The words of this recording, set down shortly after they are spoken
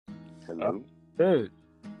Oh, Hello? good.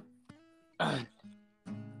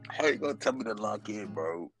 How you gonna tell me to lock in,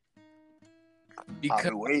 bro? Because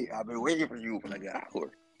I've been waiting for you for like an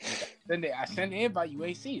hour. I sent the invite, you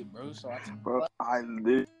ain't see it, bro. So I told Bro, you, I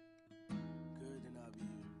live.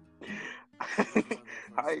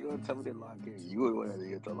 How you gonna tell me to lock in? You ain't want to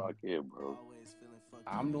get to lock in, bro.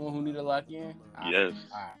 I'm the one who need to lock in. Yes.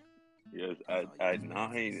 I Yes. At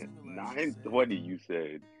 9:20 you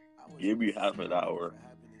said, give me half an hour.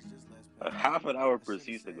 A half an hour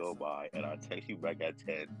proceeds to go by and I text you back at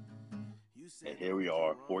 10. And here we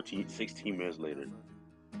are, 14, 16 minutes later.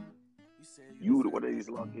 You the one that needs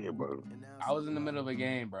to lock in, bro. I was in the middle of a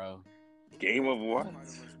game, bro. Game of what?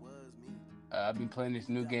 I've been playing this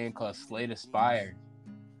new game called Slay the Spire.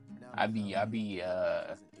 I'm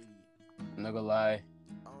not gonna lie.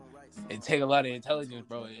 It take a lot of intelligence,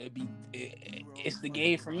 bro. It's the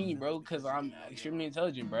game for me, bro, because I'm extremely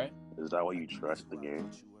intelligent, bro. Is that why you trust the game?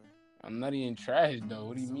 I'm not even trash though.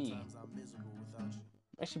 What do you mean?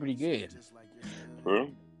 Actually, pretty good. Bro?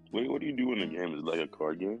 Wait, what do you do in the game? Is it like a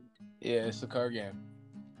card game? Yeah, it's a card game.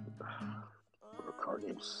 Bro, card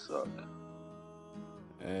games suck.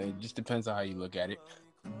 It just depends on how you look at it.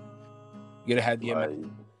 You gotta have the Like,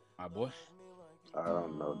 my boy. I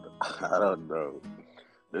don't know. I don't know.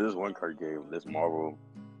 There's one card game, this Marvel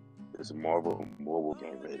mobile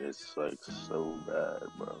game, it is like so bad,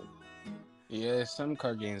 bro. Yeah, some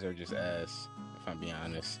card games are just ass. If I'm being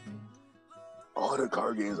honest. All the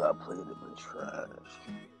card games I played have been trash.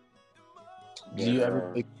 Did you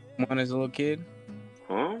ever play Pokemon as a little kid?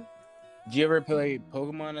 Huh? Did you ever play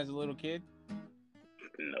Pokemon as a little kid?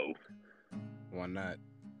 No, Why not?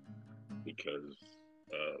 because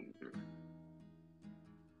um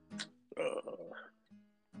uh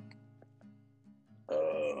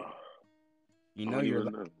uh You I know don't you're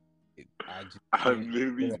even like know. I just I can't.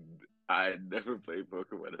 literally I never played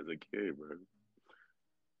Pokemon as a kid, bro.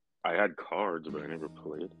 I had cards, but I never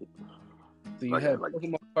played it. So you Like I had like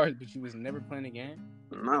Pokemon cards, but you was never playing the game.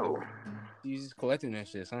 no, You just collecting that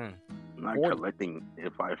shit, huh? not Hoarding. collecting.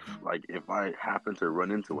 If I happen to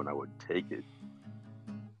run into one, I would take it.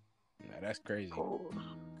 Nah, that's crazy. Pause.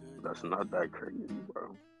 That's not that crazy,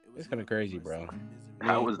 bro. It's kind of crazy, bro.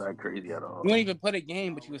 How is that crazy at all? You ain't even play the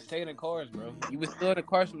game, but you was taking the cards, bro. You was stealing the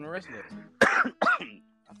cards from the rest of us.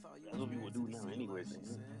 That's what people do now, anyways.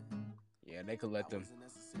 Yeah, they collect them.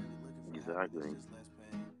 Exactly.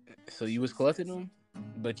 So you was collecting them,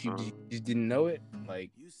 but you just didn't know it.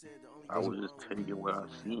 Like I was just taking what I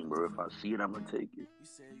seen, bro. If I see it, I'm gonna take it.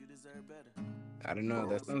 I don't know.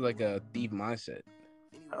 That Bro, sounds like a thief mindset.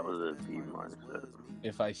 that was a thief mindset.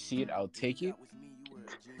 If I see it, I'll take it.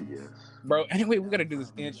 Yes. Bro, anyway, we gotta do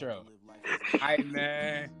this intro. Hi,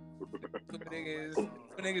 man. Two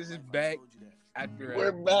niggas is back after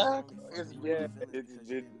We're back.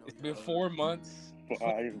 it's been 4 months.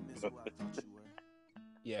 5 months.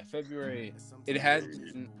 Yeah, February. It has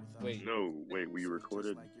been. Wait, No, wait. We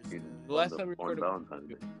recorded the last time we on recorded. Valentine's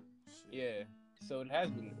Day. Yeah, so it has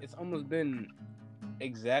been. It's almost been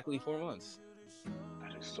exactly 4 months.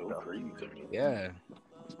 That is so crazy to me. Yeah.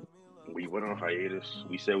 We went on hiatus.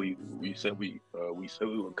 We said we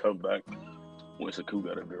would come back when Saku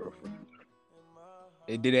got a girlfriend,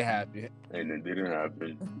 It didn't happen. and it didn't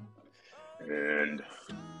happen. And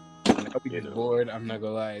Now we just bored. I'm not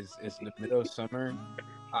gonna lie. It's the middle of summer.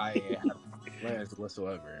 I have no plans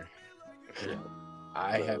whatsoever.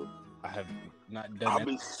 I have not done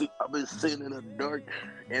that. I've been sitting in the dark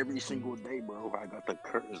every single day, bro. I got the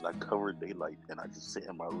curtains that cover daylight, and I just sit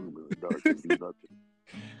in my room in the dark and do nothing.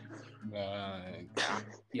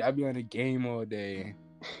 Yeah, I be on the game all day.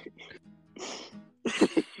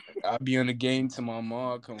 I'll be on the game till my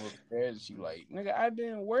mom come upstairs. She like, nigga, I've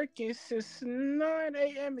been working since 9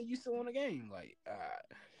 a.m. and you still on the game. Like,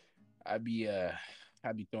 I be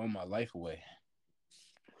throwing my life away.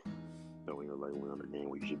 So when you're like we're on the game,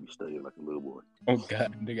 where you should be studying like a little boy. Oh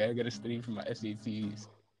God, nigga, I gotta study for my SATs.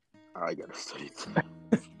 I gotta study too.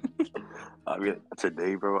 I mean,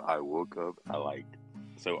 today, bro, I woke up.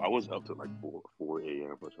 So I was up to like 4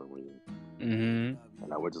 a.m. for some reason. Mm-hmm.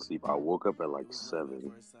 And I went to sleep. I woke up at like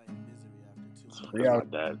 7. Because my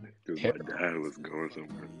dad was going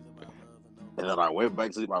somewhere. And then I went back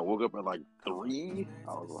to sleep. I woke up at like 3.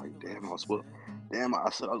 I was like, I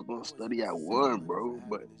said I was going to study at 1, bro.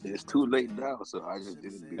 But it's too late now, so I just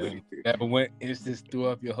didn't do anything. It's just threw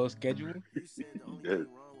up your whole schedule? Yes.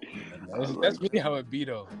 That's really how it be,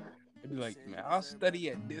 though. It'd be like, man, I'll study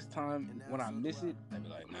at this time, and when I miss it, I'd be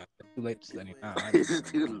like, nah, it's too late to study now. It's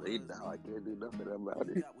too late now. I can't do nothing about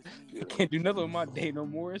it. I can't do nothing with my day no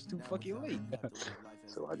more. It's too fucking late.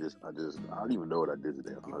 So I don't even know what I did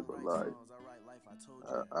today. I'm not gonna lie.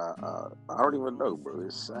 I don't even know, bro.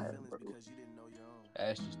 It's sad, bro.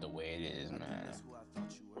 That's just the way it is, man.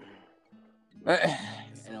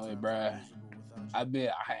 Anyway, bruh,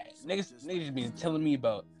 niggas been telling me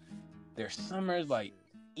about their summers, like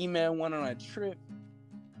E-Man went on a trip,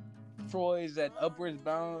 Troy's at Upwards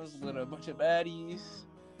Bounds with a bunch of baddies.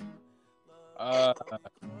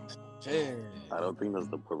 Shit. I don't think that's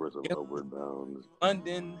the purpose of Upward Bound.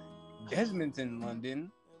 London, Desmond's in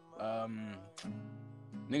London. Niggas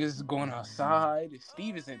is going outside.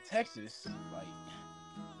 Steve is in Texas. Like,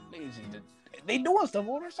 niggas, they doing stuff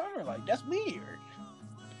all the summer. Like, that's weird.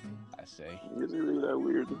 I say. Is it really that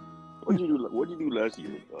weird? What did you do last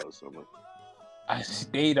year, summer? I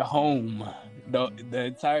stayed home. The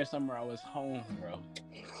entire summer I was home, bro.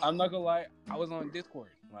 I'm not gonna lie, I was on Discord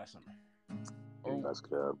last summer. That's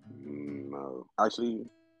cap. No. Actually,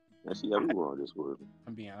 yeah, we were on Discord.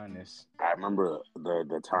 I'm being honest. I remember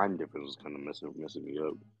the time difference was kind of messing me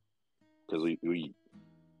up.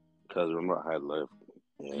 Because remember I had left.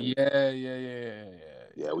 Yeah.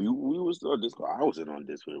 Yeah, we was still on Discord. I wasn't on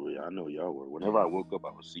Discord. I know y'all were. Whenever I woke up,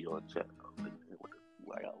 I would see y'all in chat. I was like,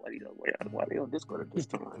 why are they on Discord at this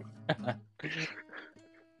time?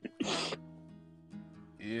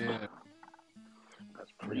 Yeah.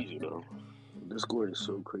 That's crazy, though. Discord is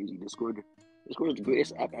so crazy. Discord is the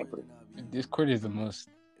greatest app ever. Discord is the most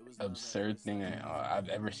absurd thing I've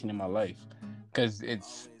ever seen in my life. Because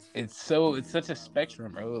it's such a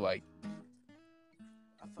spectrum, bro. Like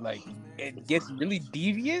it gets really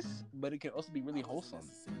devious, but it can also be really wholesome.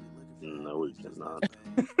 No, it cannot.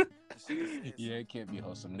 Yeah, it can't be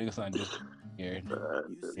wholesome. Niggas on just scared.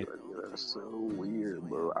 That's so weird,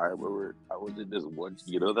 bro. I remember I was in this one.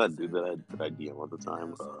 You know that dude that I DM all the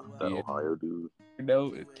time? That Ohio dude.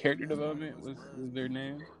 No, character development was their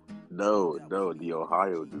name. No, the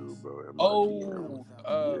Ohio dude, bro.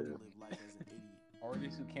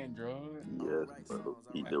 Artists who can't draw. Yes, bro.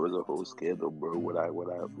 There was a whole scandal, bro. When I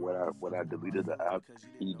deleted the app,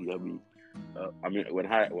 he DM'd me. When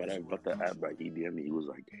I got the app back, he DM'd me. He was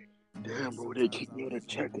like, "Damn, bro, they kicked me out of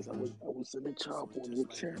chat because I was sending child porn in your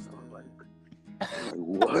chat." I was like,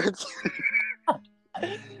 "What?"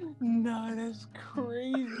 No, that's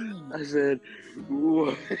crazy. I said,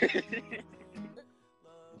 "What?"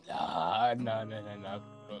 No.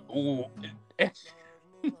 Ooh.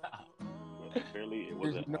 Apparently it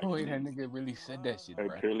wasn't. There's no way that nigga really said that shit, bro.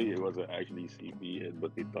 Apparently it wasn't actually CB,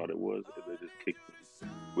 but they thought it was, and they just kicked him,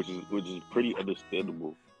 which is pretty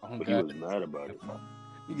understandable. But he was mad about it.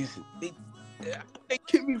 They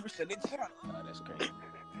kicked me for sending child. Oh, that's crazy.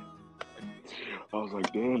 I was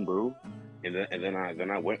like, damn, bro. And then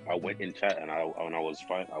I went in chat and I was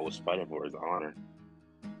fighting for his honor.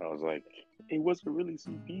 I was like, it wasn't really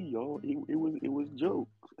CP, y'all. It was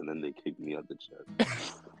jokes. And then they kicked me out the chat.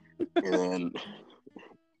 and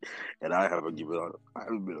I haven't been on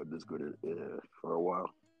Discord for a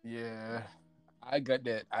while. Yeah, I got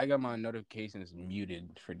my notifications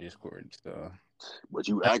muted for Discord. So, but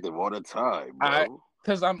you active all the time, bro.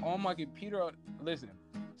 Because I'm on my computer. Listen,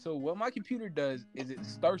 so what my computer does is it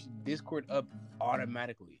starts Discord up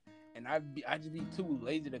automatically, and I just be too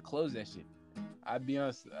lazy to close that shit. I'd be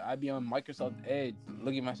on Microsoft Edge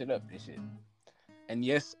looking my shit up and shit. And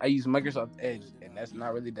yes, I use Microsoft Edge, and that's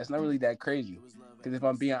not really that crazy. Because if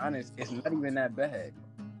I'm being honest, it's not even that bad.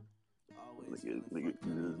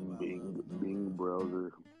 Bing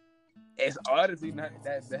browser. It's honestly not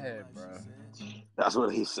that bad, bro. That's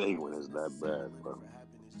what he's saying when it's that bad, bro.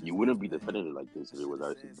 You wouldn't be defending it like this if it was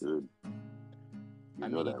actually good. You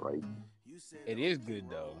know that, right? It is good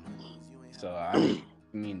though. So I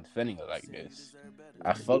mean defending it like this.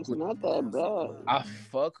 It's not that bad. I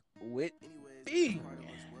fuck with Bing.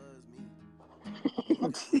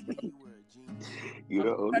 You're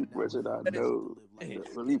the only person I know. The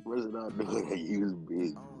only person I know that uses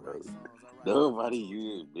Bing, bro. Nobody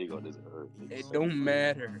uses Bing on this earth. It don't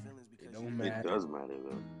matter. It does matter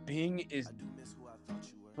though. Bing is,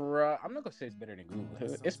 bro. I'm not gonna say it's better than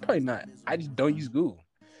Google. It's probably not. I just don't use Google.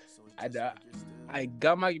 I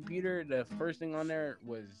got my computer. The first thing on there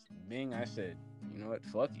was Bing. I said, you know what,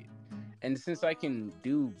 fuck it. And since I can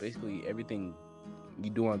do basically everything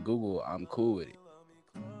you do on Google, I'm cool with it.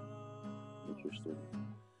 Interesting.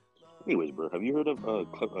 Anyways, bro, have you heard of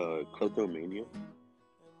kleptomania?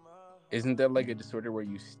 Isn't that like a disorder where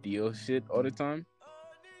you steal shit all the time?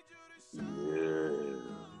 Yeah.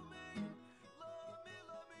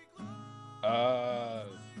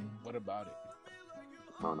 What about it?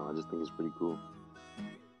 I don't know. I just think it's pretty cool.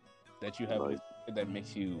 That you have that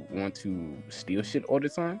makes you want to steal shit all the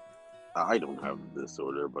time? I don't have the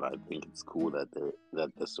disorder, but I think it's cool that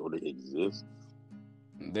that disorder exists.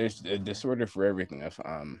 There's a disorder for everything.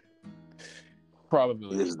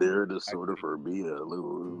 Probability. Is there a disorder for being a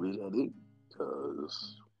little bitch ass nigga?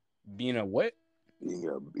 Cause Being a what? being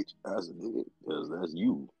a bitch ass nigga, cause that's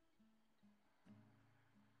you.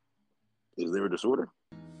 Is there a disorder?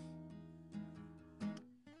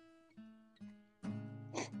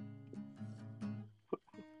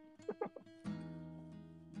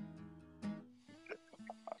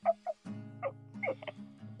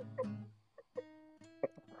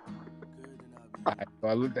 So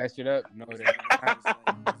I looked that shit up. No, there's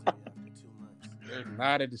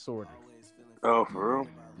not a disorder. Oh, for real?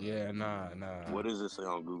 Yeah, nah. What does it say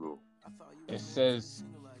on Google? It says,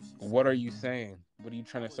 "What are you saying? What are you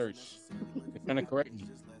trying to search? You're trying to correct me."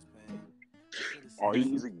 Are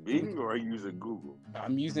you using Bing or are you using Google?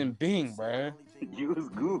 I'm using Bing, bro. Use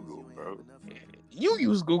Google, bro. You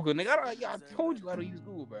use Google, nigga. I told you how to use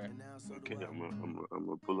Google, bro. Okay, I'm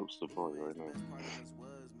gonna pull up Safari right now.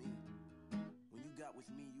 When you got with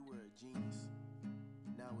me, you were a genius.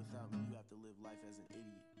 Now without me, you have to live life as an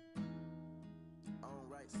idiot. I don't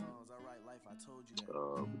write songs, I write life. I told you that.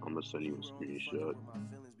 I'm gonna send you a screenshot. With my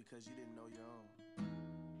feelings because you didn't know your own.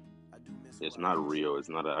 I do miss It's not real. It's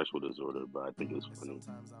not an actual disorder, but I think it's funny.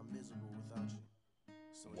 Sometimes I'm miserable without you.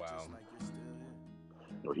 So it's Wow. just like you're still here.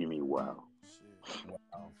 No, he mean wow. Shit.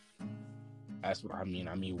 Wow. That's what I mean.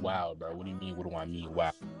 I mean, wow, bro. What do you mean? What do I mean?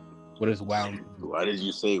 Wow. What is wow mean? Why did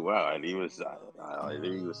you say wow? I didn't even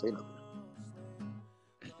say nothing.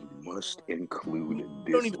 Must include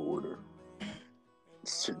disorder.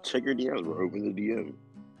 Check your DMs, bro. Open the DM.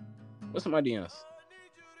 What's my DMs?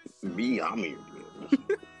 Me, I'm in your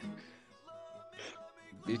DMs.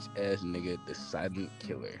 Bitch ass nigga, the silent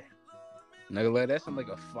killer. Nigga, that sounds like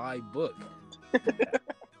a 5 book.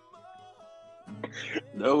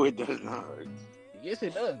 No, it does not. Yes,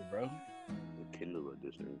 it does, bro. The Kindle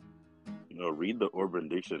edition. No, read the Urban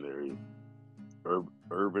Dictionary.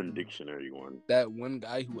 Urban Dictionary one. That one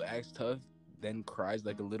guy who acts tough, then cries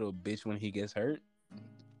like a little bitch when he gets hurt.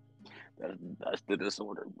 That's the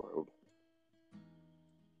disorder, bro.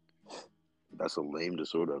 That's a lame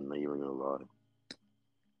disorder. I'm not even gonna lie.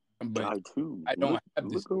 But Guy too. I don't have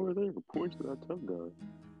this. Look over there. Point to that tough guy.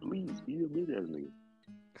 Please, be a bitch ass nigga.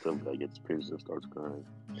 Tough guy gets pinched and starts crying.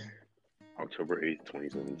 October 8th,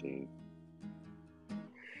 2017.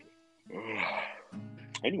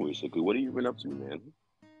 Anyway, Siku, what have you been up to, man?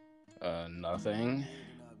 Nothing.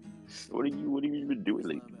 What have you been doing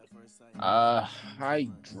lately? I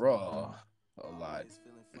draw a lot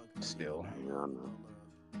still. Yeah, I know.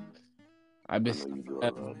 I've been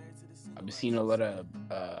seeing a lot of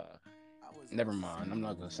never mind, I'm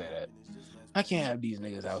not gonna say that. I can't have these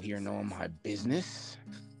niggas out here knowing my business.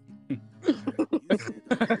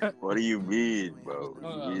 What do you mean, bro?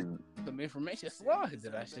 Some information slide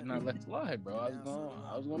that I should not let slide, bro. I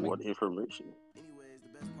was gonna. What information?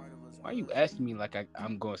 Why are you asking me like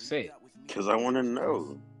I'm gonna say it? Cause I want to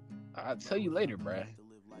know. I'll tell you later, bro.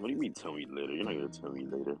 What do you mean tell me later? You're not gonna tell me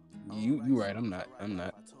later. You right. I'm not. I'm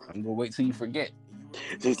gonna wait till you forget.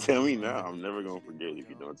 Just tell me now. I'm never gonna forget if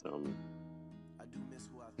you don't tell me.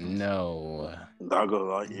 No. I'll go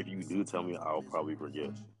lie. If you do tell me, I'll probably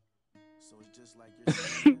forget.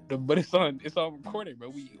 But it's on recording, bro.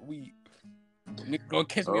 We gonna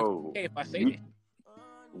catch me in 4K if I say this.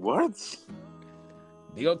 What?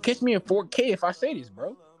 They gonna catch me in 4K if I say this,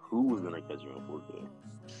 bro. Who was gonna catch you in 4K?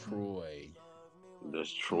 Troy.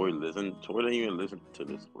 Does Troy listen? Troy didn't even listen to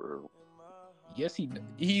this for real. Yes,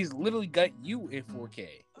 he's literally got you in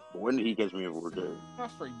 4K. When did he catch me in 4K? I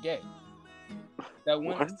forget. That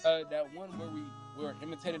one where we were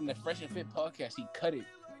imitating the Fresh and Fit podcast. He cut it.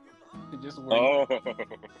 Oh,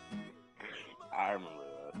 I remember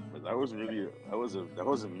that. But that wasn't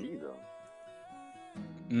me though.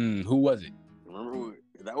 Who was it? Remember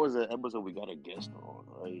that was an episode we got a guest on,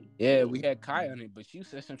 right? Yeah, we had Kai on it, but you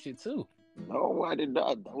said some shit too. No, I did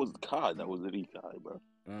not. That was Kai. That was literally Kai, bro.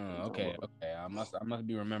 Okay. I must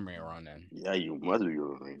be remembering it wrong then. Yeah, you must be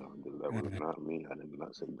remembering it wrong because that was not me. I did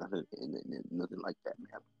not say nothing like that,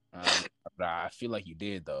 man. But I feel like you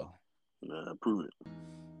did though. Prove it.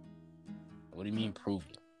 What do you mean prove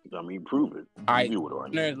it? I mean prove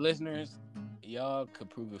it. Listeners, y'all could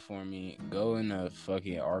prove it for me. Go in the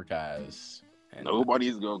fucking archives.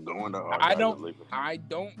 Nobody's gonna go in the archives. I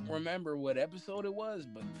don't remember what episode it was,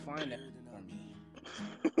 but find it for me.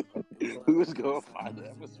 Who's gonna find the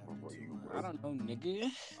episode for you, bro? I don't know,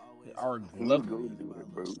 nigga.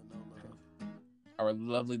 Our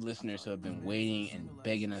lovely listeners who have been waiting and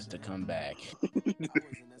begging us to come back.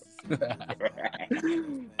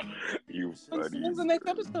 You funny. What's the next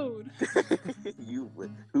episode?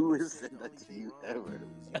 Who has said that to you ever?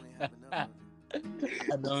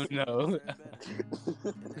 I don't know.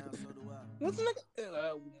 When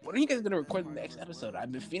are you guys gonna record the next episode?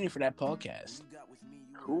 I've been feeling for that podcast.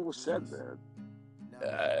 Who said that?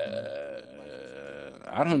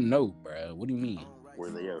 I don't know, bro. What do you mean? Were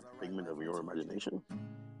they a figment of your imagination?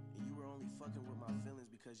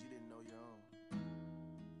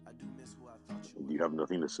 Do you have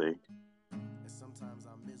nothing to say?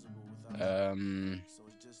 I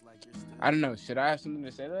don't know. Should I have something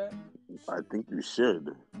to say to that? I think you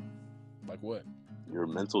should. Like what? Your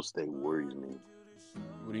mental state worries me.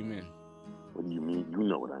 What do you mean? What do you mean? You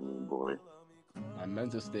know what I mean, boy. My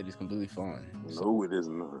mental state is completely fine. No, it is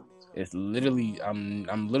not. It's literally, I'm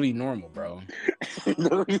literally normal, bro.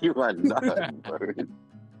 No, you are not, bro.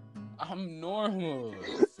 I'm normal.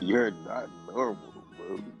 You're not normal,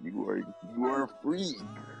 bro. You are a freak.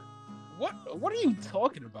 What are you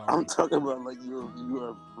talking about? I'm talking about like you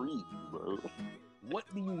are a freak, bro. What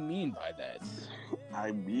do you mean by that?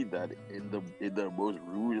 I mean that in the most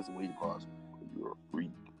rudest way possible. You're a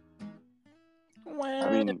freak. Well,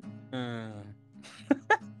 I mean,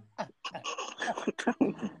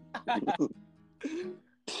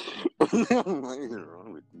 what is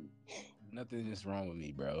wrong with you? Nothing is wrong with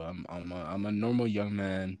me, bro. I'm a normal young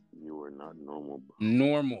man. You are not normal, bro.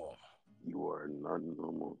 Normal. You are not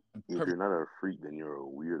normal. If you're not a freak, then you're a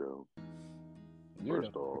weirdo.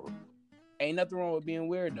 First off. Ain't nothing wrong with being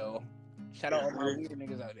weird, though. Shout out all my weird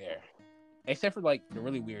niggas out there. Except for, like, the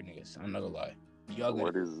really weird niggas. I'm not gonna lie. Y'all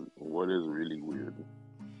what is really weird?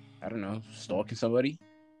 I don't know. Stalking somebody?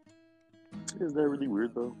 Is that really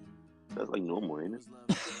weird, though? That's, like, normal, ain't it?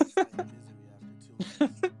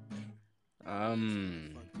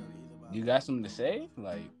 You got something to say?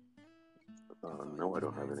 Like... no, I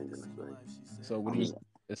don't have anything to say. So what do you...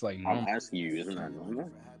 It's like normal. I'm asking you, isn't that normal?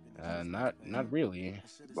 Not really.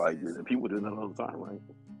 Like, people do that all the time, right?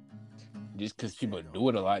 Just because people do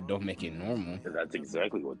it a lot don't make it normal. That's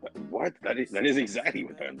exactly what that... What? That is exactly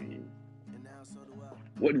what that means.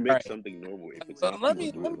 What makes something normal if it's not let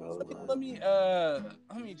me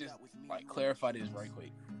just, like, clarify this right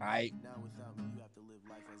quick.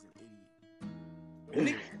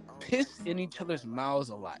 Niggas piss in each other's mouths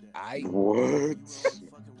a lot. What?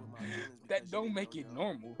 That don't make it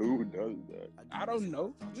normal. Who does that? I don't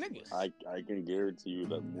know. Niggas. I can guarantee you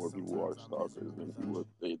that more people are stalkers than people are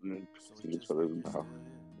pissing in each other's mouth.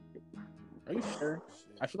 Are you sure?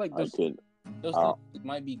 I feel like those things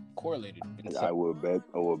might be correlated. I will bet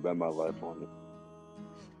my life on it.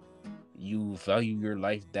 You value your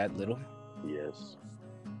life that little? Yes,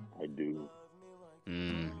 I do.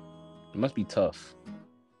 It must be tough.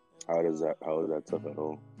 How is that tough at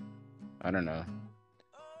all? I don't know.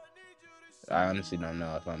 I honestly don't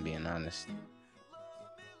know, if I'm being honest.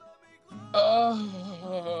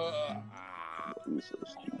 You're so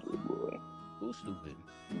stupid, boy. Who's stupid?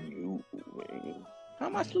 You, man. How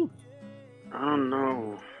am I stupid? I don't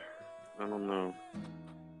know,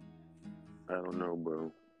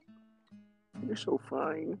 bro. You're so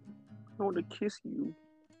fine. I want to kiss you.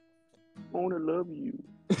 I want to love you.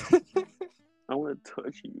 I want to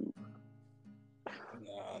touch you.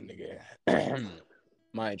 Nah, nigga.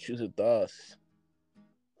 My intrusive thoughts.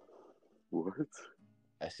 What?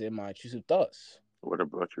 I said my intrusive thoughts. What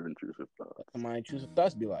about your intrusive thoughts? My intrusive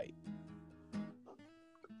thoughts be like.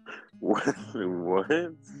 What?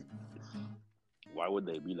 Why would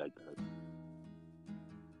they be like that?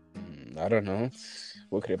 I don't know.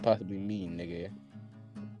 What could it possibly mean, nigga?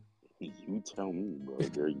 You tell me, bro.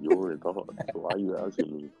 They're your thoughts. Why are you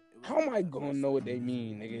asking me? How am I gonna know what they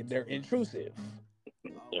mean, nigga? They're intrusive.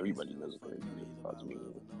 Everybody knows what intrusive thoughts mean.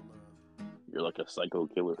 You're like a psycho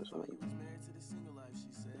killer or something.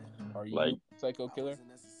 Are you like a psycho killer?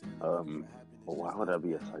 Why would I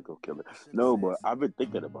be a psycho killer? No, but I've been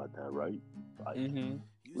thinking about that, right? Like,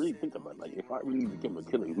 really think about it. Like, if I really became a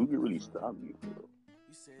killer, who could really stop me, bro?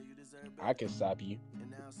 I can stop you.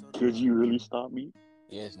 Could you really stop me?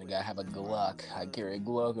 Yes, nigga, I have a Glock. I carry a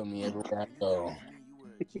Glock on me everywhere I go.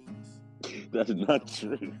 That's not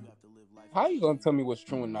true. How you gonna tell me what's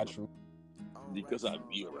true and not true? Because I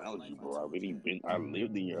be around you, bro. I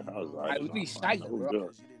lived in your house. I literally shot you, bro.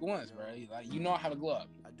 Once, bro. Like, you know I have a Glock.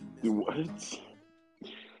 What?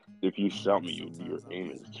 If you shot me, your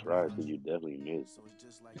aim is trash, because you definitely missed.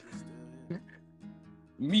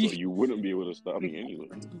 So you wouldn't be able to stop me anyway.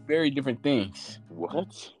 Very different things.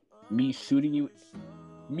 What? Me shooting you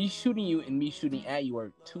and me shooting at you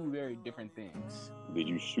are two very different things. Did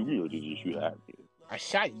you shoot me or did you shoot at me? I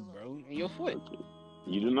shot you, bro, in your foot. Okay.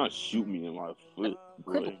 You did not shoot me in my foot,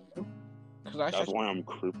 bro. That's why I'm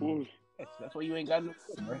crippled? That's why you ain't got no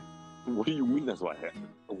foot, bro. What do you mean that's why I have?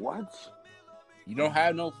 What? You don't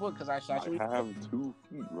have no foot because I shot you. I have 2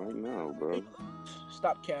 feet right now, bro.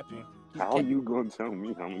 Stop capping. How you gonna tell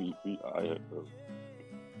me how many feet I have?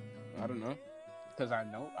 I don't know. Because I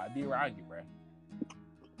know I be around you, bro.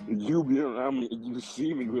 You be around me and you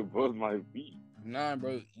see me with both my feet. Nah,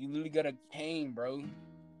 bro. You literally got a cane, bro.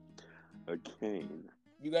 A cane.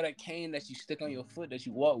 You got a cane that you stick on your foot that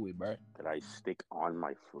you walk with, bro. That I stick on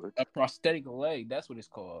my foot? A prosthetic leg. That's what it's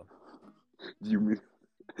called. You mean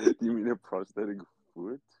a prosthetic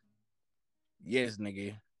foot? Yes,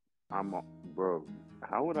 nigga. Bro.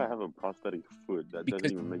 How would I have a prosthetic foot? That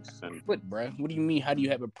doesn't even make sense. Foot, bro. What do you mean? How do you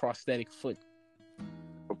have a prosthetic foot?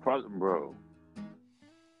 Bro.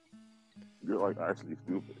 You're like actually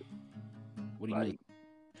stupid. What do you mean?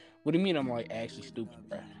 What do you mean? I'm like actually stupid,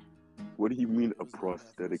 bro. What do you mean a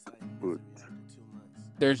prosthetic foot?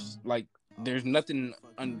 There's nothing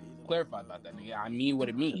unclarified about that, nigga. I mean what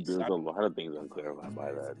it means. There's a lot of things unclarified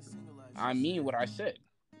by that. I mean what I said.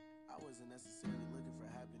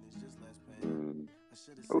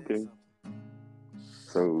 Okay.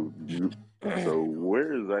 So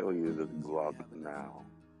where exactly is this Glock now?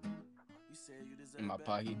 In my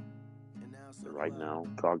pocket. Right now?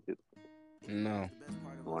 Cock it? No.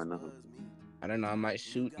 Why not? I don't know. I might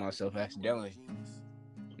shoot myself accidentally.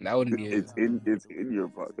 That wouldn't be. It's in your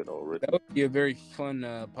pocket already. That would be a very fun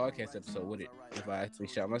podcast episode, would it? If I actually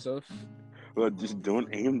shot myself. Well, just don't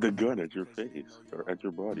aim the gun at your face or at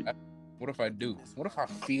your body. What if I do? What if I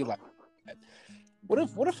feel like that?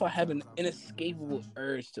 What if I have an inescapable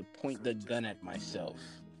urge to point the gun at myself?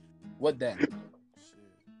 What then?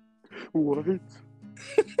 What?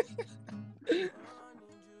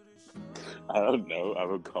 I don't know. I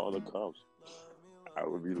would call the cops. I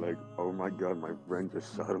would be like, "Oh my god, my friend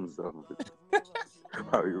just shot himself."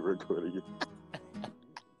 How are you recording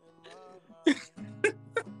it?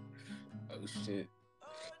 Oh shit!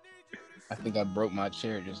 I think I broke my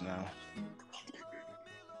chair just now.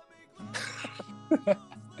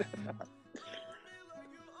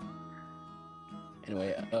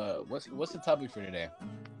 Anyway, what's the topic for today?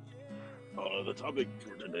 The topic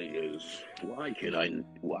for today is why can't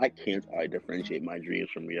I differentiate my dreams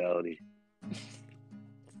from reality?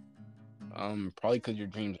 Probably because your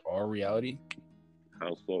dreams are reality.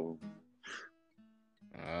 How so?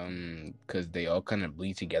 Because they all kind of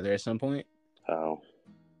bleed together at some point. How?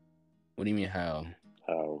 What do you mean how?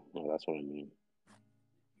 How? No, that's what I mean.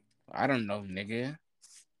 I don't know, nigga.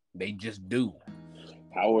 They just do.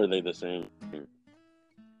 How are they the same?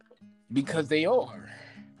 Because they are.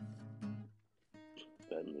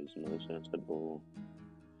 That makes no sense at all.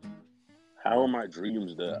 How are my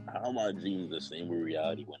dreams the same with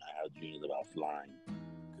reality when I have dreams about flying?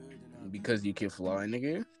 Because you can fly,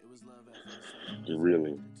 nigga.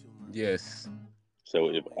 Really? Yes. So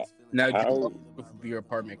if with your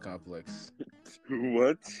apartment complex.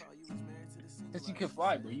 What? Because you can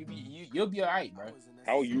fly, bro. You'll be alright, bro.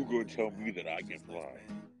 How are you gonna tell me that I can fly?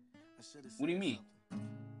 What do you mean?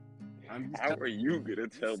 How are you gonna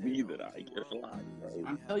tell me that I can fly, bro?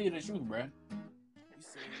 I'm telling you the truth, bro.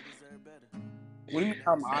 What do you mean?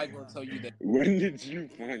 How am I gonna tell you that? When did you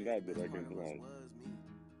find out that I can fly?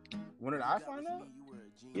 When did I find out?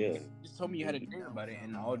 Yeah. You just told me you had a dream about it,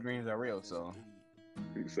 and all dreams are real. So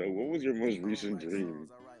what was your most recent dream?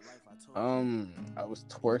 I was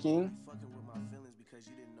twerking.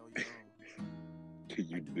 Can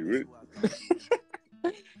you do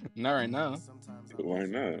it? Not right now. Why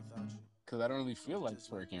not? Because I don't really feel like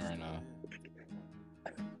twerking right now.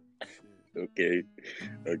 Okay.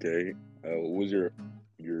 What was your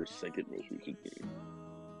second most recent dream?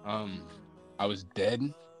 I was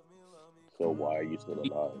dead. So why are you still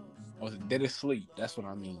alive? I was dead asleep. That's what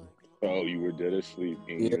I mean. Oh, you were dead asleep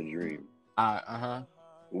in your dream. What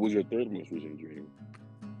was your third most recent dream?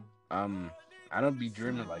 I don't be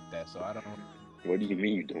dreaming like that, so I don't. What do you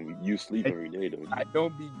mean you don't? You sleep every day, don't you? I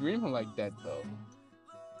don't be dreaming like that though.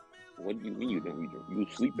 What do you mean you don't be dreaming? You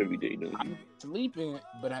sleep every day, don't you? I'm sleeping,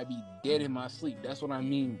 but I be dead in my sleep. That's what I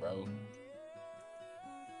mean, bro.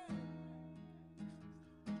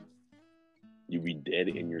 You be dead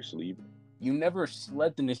in your sleep? You never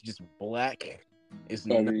slept and it's just black. Yes,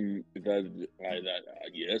 but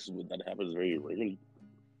that happens very rarely.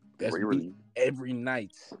 That's rarely. Every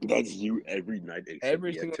night. That's you every night.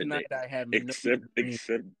 Every single night I have. Except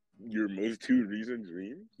your most two recent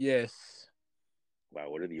dreams? Yes. Wow,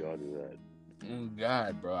 what are the odds of that? Oh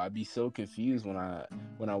God, bro, I'd be so confused when I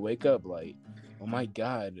wake up. Like, oh my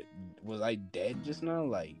God, was I dead just now?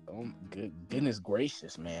 Like, oh goodness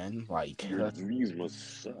gracious, man! Like, your dreams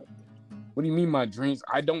must suck. What do you mean my dreams?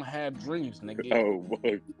 I don't have dreams, nigga. Oh,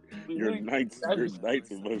 boy. Your nights must suck,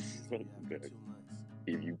 man.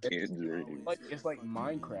 if you can't dream? It's like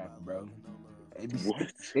Minecraft, bro. It be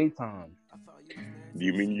What? daytime. Do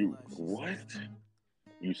you mean you what?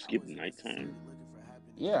 You skip nighttime?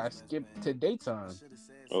 Yeah, I skipped to daytime.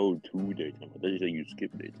 Oh, to daytime. I thought you said you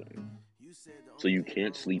skip daytime. So you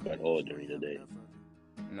can't sleep at all during the day.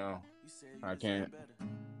 No, I can't.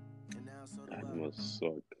 That must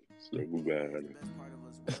suck so bad,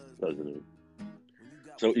 doesn't it?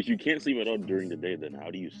 So if you can't sleep at all during the day, then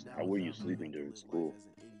how were you sleeping during school?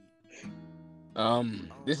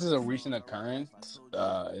 This is a recent occurrence.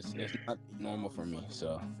 It's not normal for me,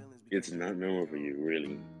 so It's not normal for you,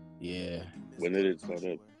 really. yeah. When did it start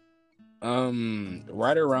up?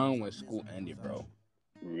 Right around when school ended, bro.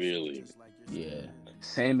 Really? Yeah,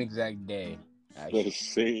 same exact day. The Actually,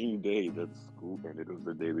 same day that school ended was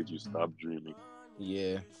the day that you stopped dreaming.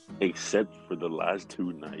 yeah. Except for the last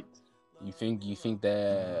 2 nights. You think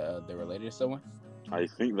that they're related to someone? I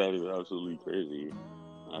think that is absolutely crazy.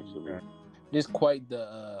 Actually. This quite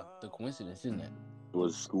the coincidence, isn't it?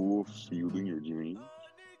 Was school fueling your dreams?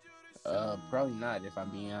 Probably not. If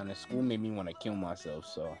I'm being honest, school made me want to kill myself.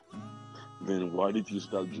 So Then why did you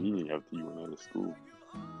stop dreaming after you went out of school?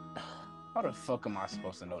 how the fuck am I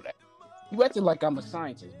supposed to know that? You acting like I'm a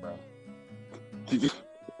scientist, bro. Do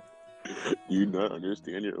you not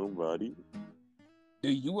understand your own body? Do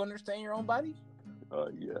you understand your own body?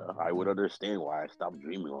 Yeah, I would understand why I stopped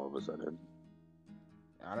dreaming all of a sudden.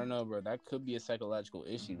 I don't know, bro. That could be a psychological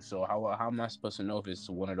issue. So how am I supposed to know if it's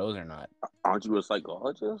one of those or not? Aren't you a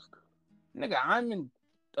psychologist? Nigga, I'm in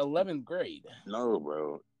 11th grade. No,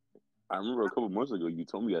 bro. I remember a couple months ago you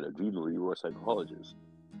told me you had a dream where you were a psychologist.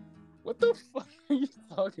 What the fuck are you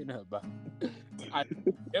talking about? I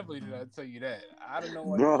definitely did not tell you that. I don't know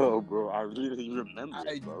what. No, bro. I really remember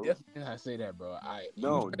I it, bro. definitely did not say that, bro.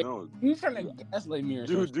 No. You trying to gaslight me or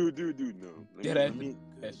something? Dude. No. Let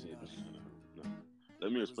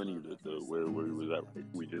Let me explain to you where we was at.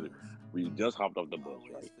 Right? We just hopped off the bus,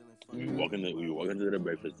 right? Mm-hmm. We walk into the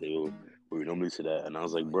breakfast table where we normally sit at, and I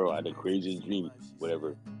was like, bro, I had the craziest dream.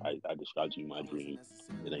 Whatever. I described to you my dream,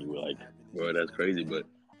 and then you were like, bro, that's crazy, but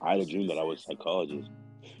I had a dream that I was a psychologist,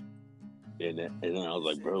 and then I was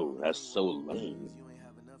like, bro, that's so lame.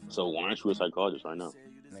 So why aren't you a psychologist right now?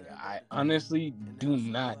 Nigga, I honestly do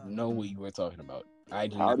not know what you were talking about. How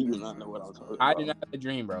do you not know what I was talking about? I did not have a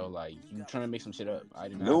dream, bro. Like, you trying to make some shit up. I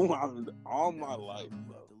did not. No, I'm all my life,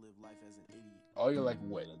 bro. All your life,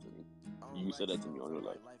 what? You said that to me all your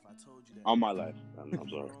life. All my life. I'm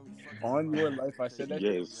sorry. On your life, I said that?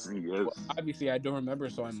 Yes. Well, obviously, I don't remember,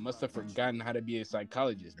 so I must have forgotten how to be a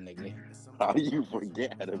psychologist, nigga. How do you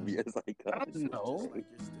forget how to be a psychologist? I don't know.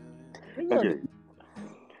 Okay.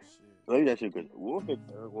 Let me ask you a question. What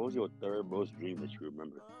was your third most dream that you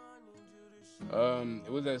remember?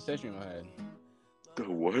 It was that session I had.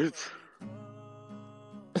 What?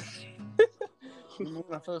 Remember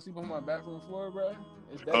when I fell asleep on my bathroom floor, bro?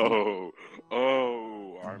 I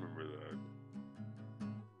remember that.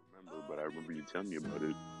 But I remember you telling me about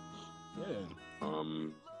it. Yeah. I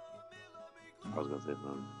was gonna say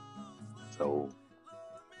something.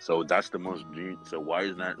 So that's the most dream. So why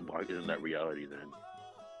isn't that reality then?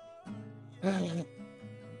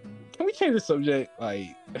 Can we change the subject?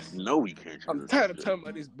 Like, no, we can't. I'm tired of talking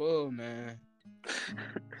about this bull, man.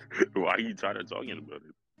 Why are you tired of talking about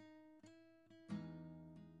it?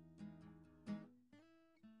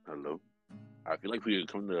 Hello. I feel like we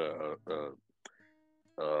could come to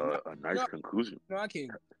a nice conclusion. No, I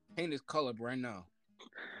can't paint this color right now.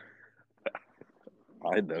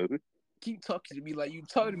 I know. Keep talking to me like you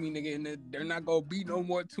talking to me, nigga, and they're not gonna be no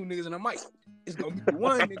more 2 niggas in a mic. It's gonna be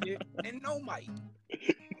one nigga and no mic.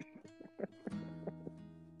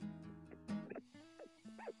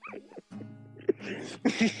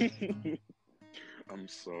 I'm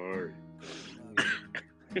sorry.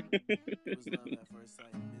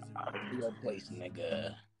 Your place,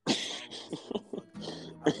 nigga.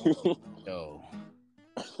 Yo.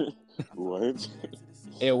 What?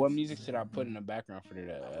 Hey, what music should I put in the background for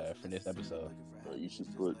this episode? You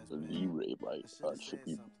should put Lee-Ray by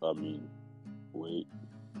Trippie. Wait.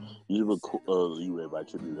 You should put Lee-Ray by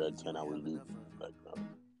Trippie Redd 10 Hour Loop in the background.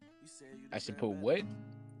 I should put what?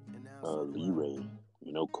 Lee-Ray.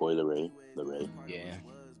 You know Coi Leray? Yeah.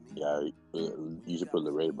 Yeah, you should put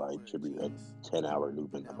Leray by Trippie Redd 10 Hour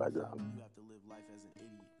Loop in the background.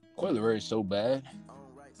 Coi Leray is so bad.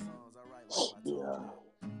 Yeah.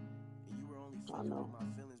 I know.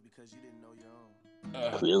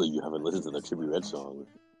 Clearly, you haven't listened to the Trippie Redd song.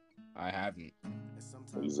 I haven't.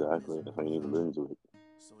 Exactly. That's why you need to listen to it.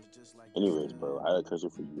 Anyways, bro, I had a question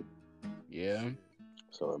for you. Yeah.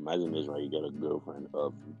 So imagine this, right? You got a girlfriend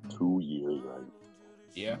of 2 years, right?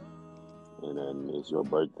 Yeah. and then it's your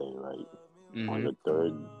birthday, right? Mm-hmm. On your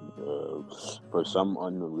third, for some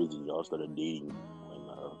unknown reason, y'all started dating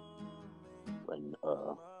when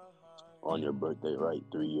on your birthday, right?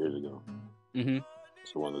 3 years ago. Mm-hmm.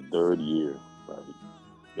 So on the third year, right?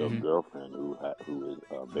 Your Mm-hmm. girlfriend who is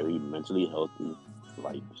very mentally healthy,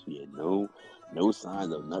 like she had no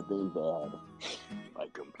signs of nothing bad,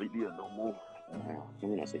 like completely a normal. Let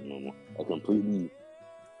me not say normal, a completely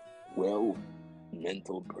well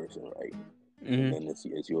mental person, right? Mm-hmm. And then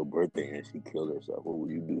it's your birthday and she killed herself. What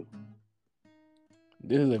would you do?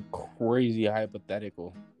 This is a crazy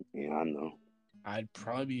hypothetical. Yeah, I know. I'd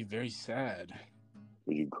probably be very sad.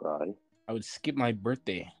 Would you cry? I would skip my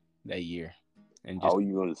birthday that year, and How just are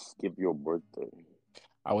you gonna skip your birthday?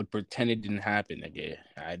 I would pretend it didn't happen again.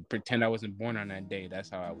 I'd pretend I wasn't born on that day. That's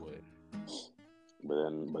how I would. But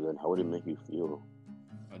then, how would it make you feel?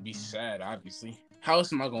 I'd be sad, obviously. How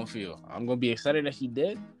else am I gonna feel? I'm gonna be excited that she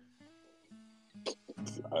did.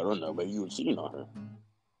 I don't know. Maybe you were cheating on her.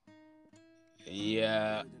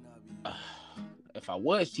 Yeah. If I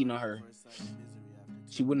was cheating on her,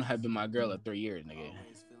 she wouldn't have been my girl at 3 years, nigga.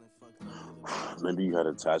 Maybe you had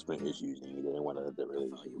attachment issues and you didn't want to let the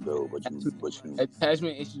relationship go, but you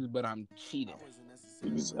Attachment issues, but I'm cheating.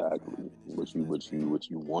 exactly. But you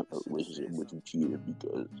want a relationship, but you cheated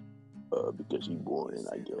because you born in.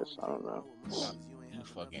 I guess I don't know. You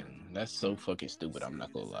fucking. That's so fucking stupid. I'm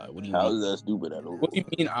not gonna lie. What do you How mean? is that stupid at all? What do you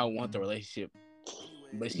mean? I want the relationship,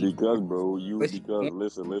 but she. Because bro, But she.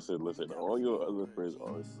 listen. All your other friends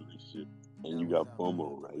are in a relationship, and you got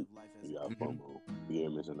FOMO, right? You got FOMO. You're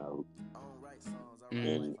missing out,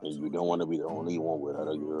 and you don't want to be the only one without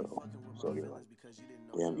a girl. So you're like,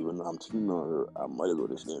 damn, even though I'm cheating on her, I might as well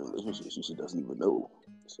just stay in a relationship. She doesn't even know.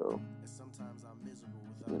 So,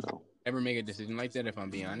 you know. Ever make a decision like that? If I'm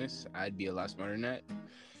being honest, I'd be a lot smarter than that.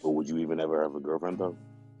 But would you even ever have a girlfriend though?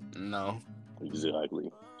 No.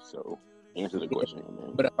 Exactly. So, answer the question,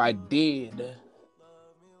 man. But if I did,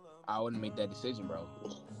 I wouldn't make that decision, bro.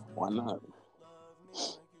 Why not?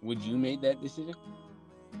 Would you make that decision?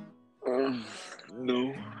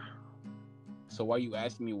 No. So why are you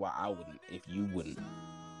asking me why I wouldn't if you wouldn't?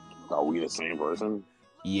 Are we the same person?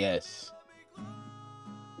 Yes.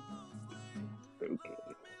 Okay.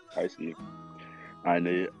 I see. I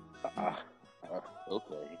know.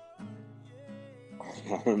 Okay.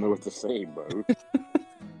 I don't know what to say, bro.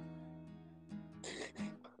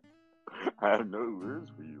 I have no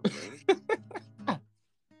words for you, man.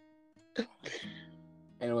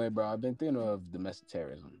 Anyway, bro, I've been thinking of domestic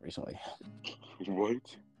terrorism recently.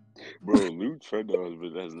 What? Bro, Lou Trendon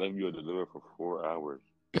has left me on the liver for 4 hours.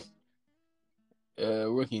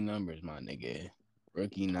 Rookie numbers, my nigga.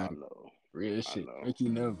 Rookie numbers. I know. Real shit. Rookie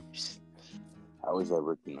numbers. How is that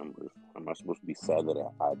rookie numbers? Am I supposed to be sad that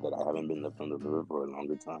I haven't been left on the liver for a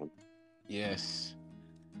longer time? Yes.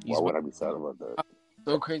 Why would I be sad about that?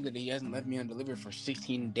 So crazy that he hasn't left me undelivered for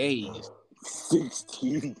 16 days.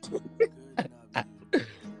 16 days?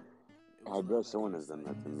 I bet someone has done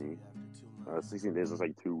that to me. 16 days is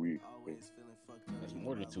like 2 weeks. That's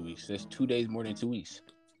more than 2 weeks. That's 2 days more than 2 weeks.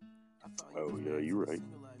 Oh, yeah, you're right.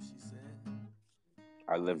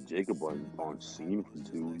 I left Jacob on scene for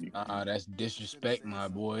 2 weeks. That's disrespect, my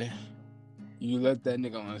boy. You left that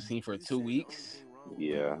nigga on scene for 2 weeks?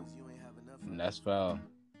 Yeah. That's foul.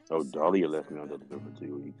 Oh, Dahlia left me on the liver for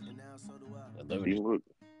 2 weeks. Delivered. See, look.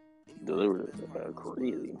 Delivered.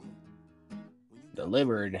 Crazy.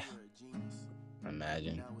 Delivered.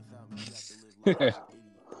 Imagine. Yeah,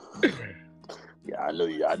 I know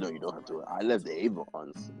you don't have to. I left Ava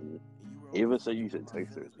on scene. Ava said you should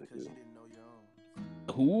text her.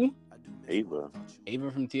 Who? Ava.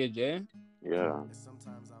 Ava from TJ? Yeah.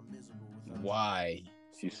 Why?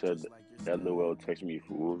 She said, LOL, text me,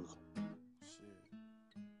 fools.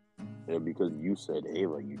 Yeah, because you said,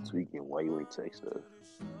 Ava, you tweaking. Why you ain't text her?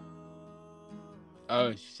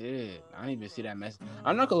 Oh, shit. I didn't even see that message.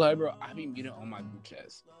 I'm not gonna lie, bro. I be muted on my group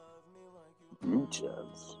chats. Group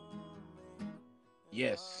chats?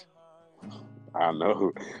 Yes. I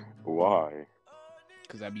know. Why?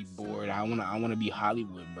 Because I be bored. I wanna be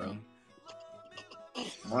Hollywood, bro.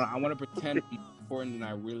 I wanna pretend to be more important than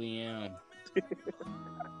I really am.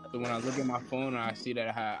 So when I look at my phone and I see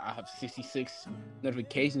that I have 66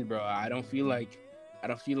 notifications, bro, I don't feel like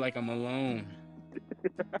I'm alone.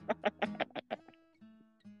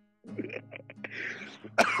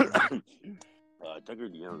 Check your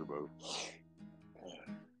DMs, bro.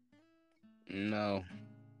 No.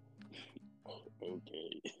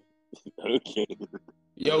 Okay. Okay.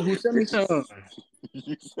 Yo, who sent me some?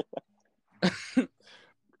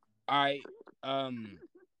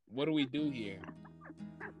 What do we do here?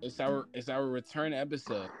 It's our return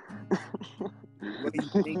episode. What do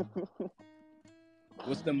you think?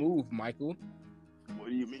 What's the move, Michael? What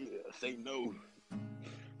do you mean? Say no.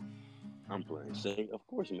 I'm playing. Say, of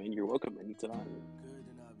course, man. You're welcome anytime.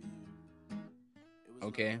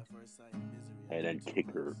 Okay. And then kick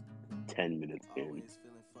her 10 minutes in.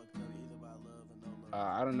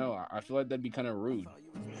 I don't know. I feel like that'd be kind of rude.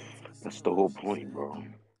 That's the whole point, bro.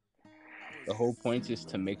 The whole point is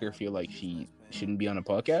to make her feel like she shouldn't be on a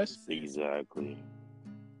podcast. Exactly.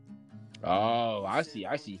 Oh, I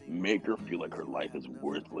see. Make her feel like her life is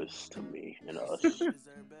worthless to me and us.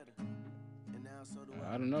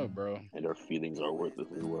 I don't know, bro. And her feelings are worthless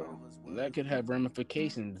as well. That could have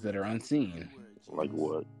ramifications that are unseen. Like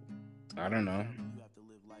what? I don't know.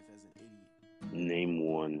 Name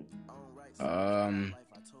one.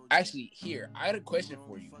 Actually, here, I had a question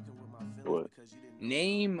for you. What?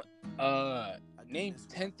 Name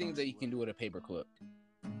 10 things that you can do with a paperclip.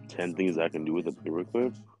 10 things I can do with a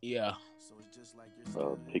paperclip? Yeah.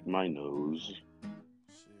 Pick my nose.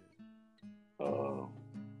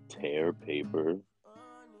 Tear paper.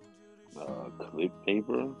 Clip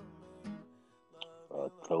paper.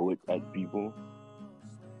 Throw it at people.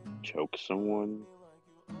 Choke someone.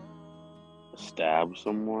 Stab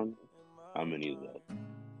someone. How many is that?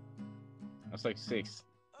 That's like 6.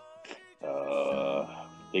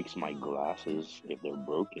 Fix my glasses if they're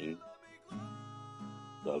broken.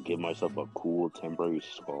 Give myself a cool temporary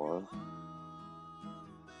scar.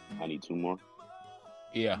 I need 2 more.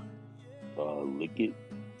 Yeah. Lick it.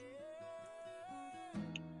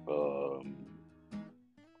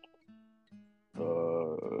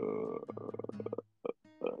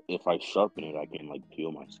 If I sharpen it, I can like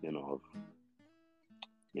peel my skin off.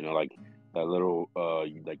 You know, like that little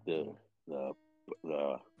like the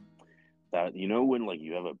that, you know, when like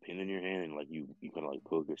you have a pin in your hand and like you kind of like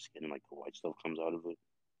poke your skin and like the white stuff comes out of it.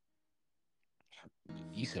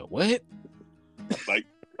 You said what?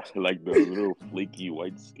 Like the little flaky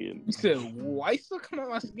white skin. You said white stuff come out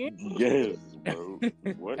my skin? Yes, bro.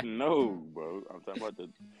 What? No, bro. I'm talking about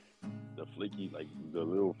the flaky, like the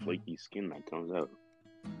little flaky skin that comes out.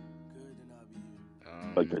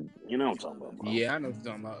 Like the, you know what I'm talking about, bro. Yeah, I know what you're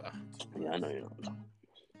talking about. Yeah, I know you know what I'm talking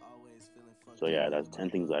about. So yeah, that's 10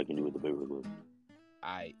 things I can do with the paperclip.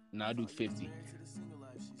 Now I do 50.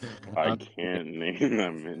 I can't name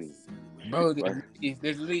that many. Bro, there's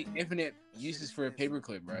literally infinite uses for a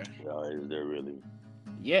paperclip, bro. Is there really?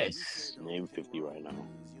 Yes. Name 50 right now.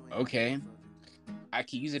 Okay. I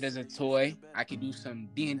could use it as a toy. I could do some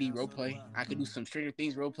D&D roleplay. I could do some Stranger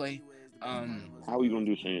Things roleplay. How are you gonna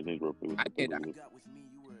do Stranger Things roleplay with the paperclip?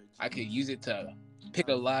 I could use it to pick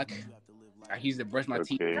a lock. I use it to brush my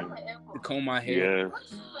teeth, to comb my hair.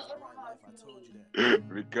 Yes.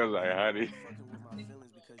 Because I had it.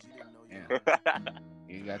 Yeah.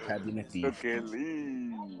 You got caught being a thief. Okay,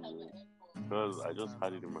 leave. Because I just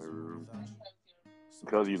had it in my room.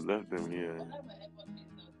 Because you left them here.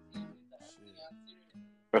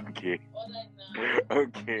 Okay.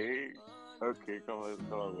 Okay. Okay, come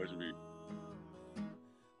on, watch me.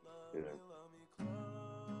 Yeah.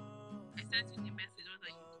 I sent you the message. What are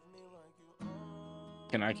you doing?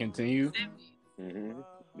 Can I continue? Mm-hmm.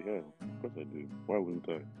 Yeah, of course I did. Why wouldn't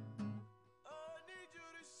I?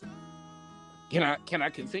 Can I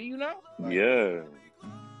continue now? Yeah.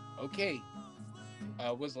 Okay.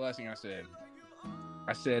 What's the last thing I said?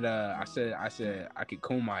 I said I could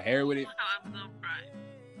comb my hair with it. Amazon Prime.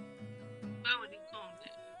 Where would it come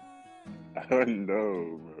then? I don't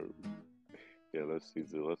know, bro. Yeah, let's see.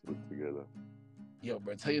 So let's look together. Yo,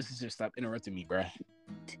 bro, tell your sister to stop interrupting me, bro.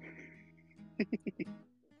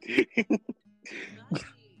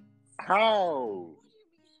 How?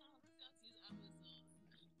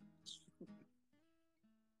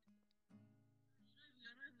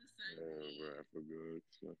 Oh, bro, I forgot.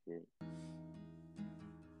 It's my fault.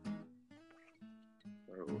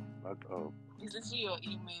 Oh, back up. Is it your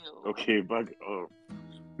email? Okay, back up.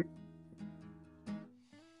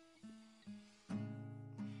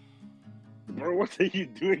 Bro, what are you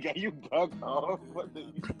doing? Are you back off? What are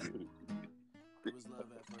you doing?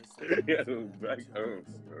 Yeah, back up,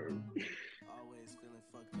 bro.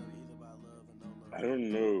 I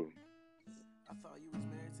don't know.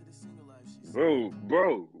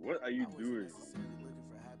 Bro, what are you doing?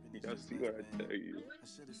 Y'all see what I tell you?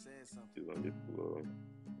 She's on your floor.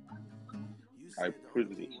 I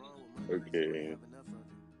put it. Okay.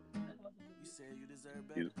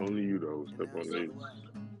 It's only you though. Step on it.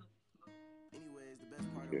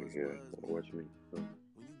 Okay, yeah. Watch me. When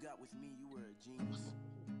you got with me, you were a genius.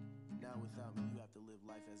 Now without me, you have to live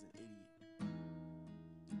life as an idiot.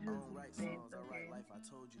 I don't write songs, I write life. I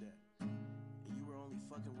told you that. And you were only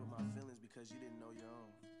fucking with my feelings because you didn't know your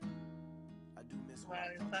own. I do miss who Wow, I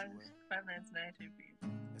thought you were. Five Nights at Night for you.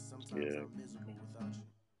 And sometimes Yeah. I'm miserable without you.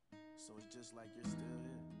 So it's just like you're still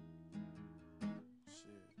here.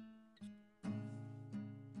 Shit.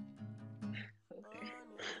 Okay.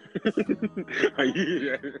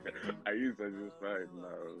 I use satisfied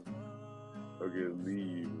now. Okay,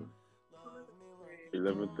 leave.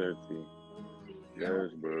 11:30.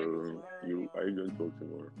 Yes, bro. Are you gonna talk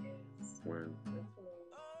tomorrow? When?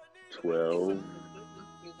 12.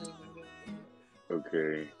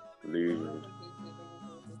 Okay, leave.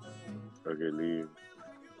 Okay, leave.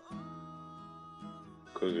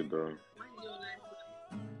 Close the door.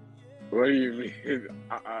 What do you mean? If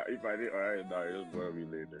I did, alright, nah, just bother me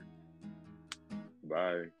later.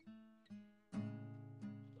 Bye.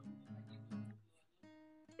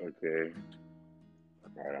 Okay.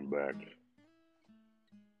 Alright, I'm back.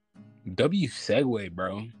 W segue,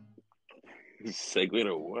 bro. Segue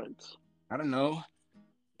to what? I don't know.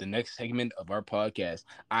 The next segment of our podcast.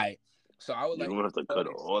 So I would You like don't have to cut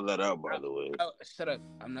all that out, by the way. shut up.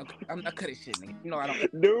 I'm not cutting shit, nigga. You know I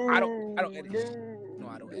don't. No, I don't edit shit. No,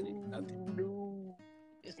 I don't edit nothing. No,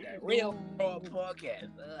 It's that real raw podcast.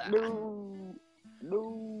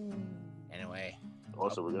 no. Anyway.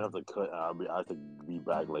 Also, we're gonna have to cut. I have to be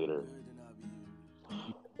back later.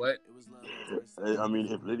 What? I mean,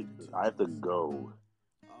 if I have to go,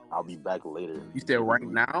 I'll be back later. You said right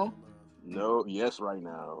now? No, yes, right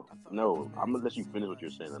now. No, I'm gonna let you finish what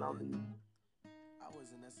you're saying, and I'll leave.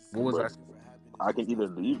 What was But I can either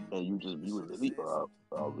leave and you just be with Lily, or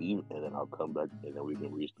I'll leave and then I'll come back and then we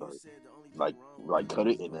can restart. Like cut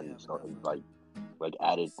it and then start and like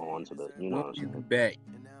add it on to the, you know what I'm saying? Back.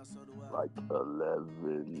 Like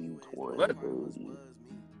 11, 20, What? 30.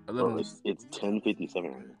 11. Bro, it's 10:57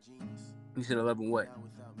 right now. You said 11 what?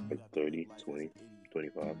 Like 30, 20,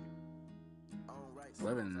 25.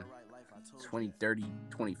 11, 20, 30,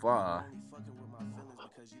 25.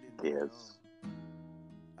 Yes.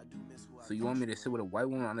 So you want me to sit with a white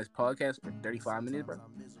woman on this podcast for 35 minutes, bro?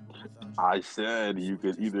 I said you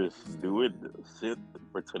could either do it, sit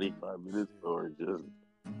for 25 minutes, or just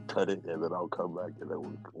cut it and then I'll come back and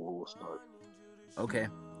then we'll start. Okay.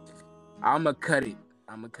 I'ma cut it.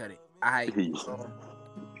 Alright.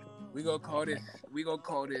 We gonna call this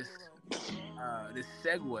this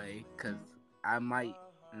segue, cause I might.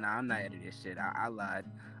 Nah, I'm not editing this shit. I lied.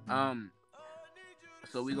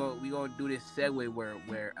 So we gonna do this segue where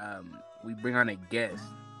we bring on a guest.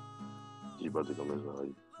 She about to come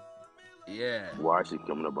inside. Yeah. Why is she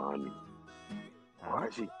coming up behind me? Why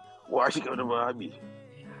is she coming up behind me?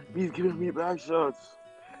 He's giving me back shots.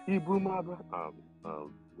 He blew my back. What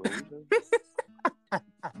were you saying?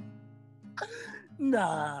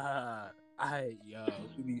 Nah.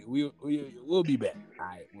 We'll be back.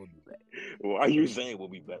 Alright, we'll be back. Why are you saying we'll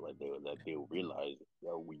be back like that? They'll realize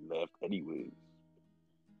that we left anyways.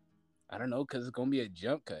 I don't know, cause it's gonna be a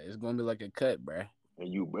jump cut. It's gonna be like a cut, bruh.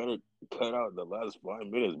 And you better cut out the last 5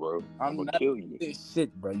 minutes, bro. I'm gonna not kill you. This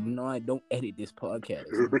shit, bro. You know I don't edit this podcast.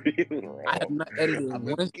 Real, I have not edited I'm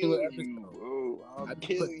one gonna single kill episode. you, bro. I'll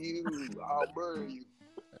kill you. I'll murder you.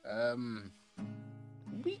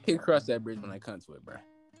 We can cross that bridge when I come to it, bro.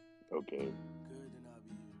 Okay.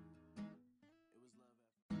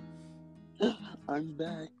 I'm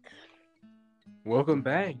back. Welcome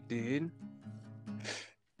back, dude.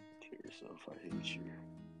 Kill yourself. I hate you.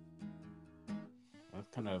 That's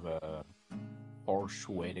kind of a harsh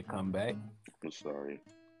way to come back. I'm sorry.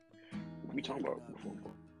 What are we talking about before?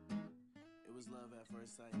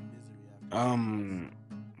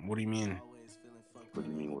 What do you mean? What do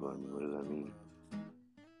you mean? What does that mean?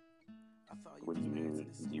 What do you mean?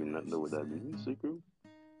 Do you not know what that means, Siku?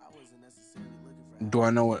 Do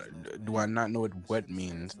I not know what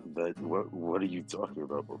means? What are you talking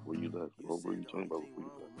about before you left? What were you talking about before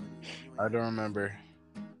you left? I don't remember.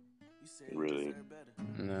 Really?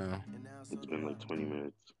 No. It's been like 20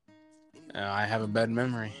 minutes. I have a bad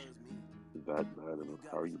memory. That bad?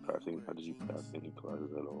 How are you passing? How did you pass any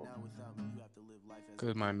classes at all?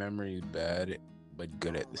 Because my memory is bad, but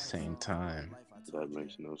good at the same time. That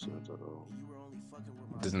makes no sense at all.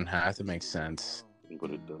 It doesn't have to make sense.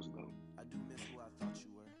 But it does, though.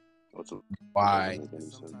 Also, Why? It doesn't make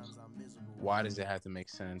any sense. Why does it have to make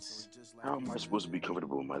sense? How am I supposed to be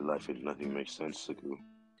comfortable in my life if nothing makes sense, Siku?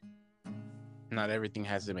 Not everything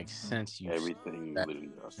has to make sense. Everything literally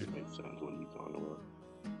has to make sense. What are you talking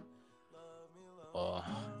about?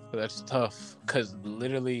 That's tough, because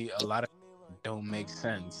literally a lot of don't make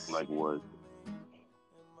sense. Like what?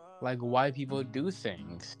 Like why people do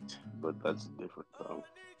things. But that's different, though.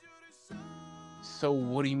 So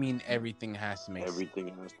what do you mean everything has to make sense?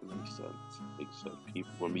 Everything has to make sense except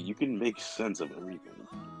people. I mean, you can make sense of everything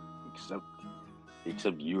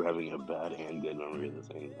except you having a bad and good memory at the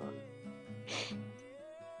same time.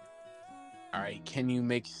 All right, can you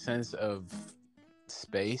make sense of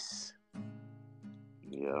space?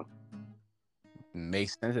 Yeah,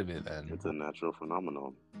 Make sense of it then. it's a natural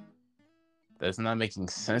phenomenon. That's not making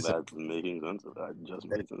sense. That's making sense of that. Just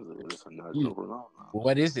made sense of it. It's a natural phenomenon.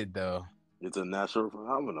 What is it though? It's a natural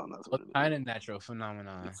phenomenon. That's What it is. kind of natural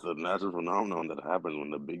phenomenon? It's a natural phenomenon that happens when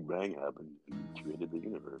the Big Bang happened and created the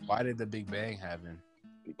universe. Why did the Big Bang happen?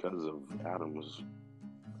 Because of atoms.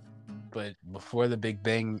 But before the Big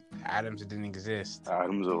Bang, atoms didn't exist.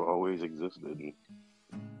 Atoms have always existed.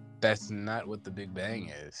 That's not what the Big Bang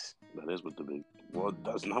is. That is what the Big... Well,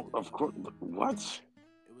 that's not... Of course... What?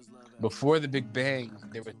 Before the Big Bang,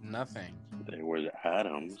 there was nothing. They were the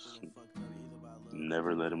atoms.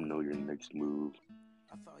 Never let them know your next move.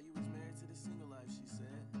 I thought you was married to the single life, she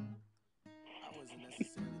said. I wasn't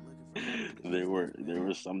necessarily looking for There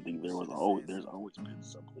was something. There's always been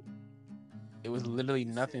something. It was literally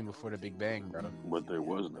nothing before the Big Bang, bro. But there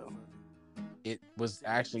was though. It was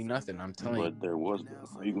actually nothing. I'm telling you. But there was though.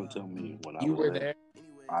 How you gonna tell me when I You was were there? there?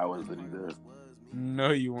 I was literally there.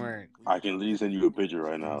 No, you weren't. I can literally send you a picture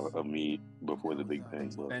right now of me before the Big Bang.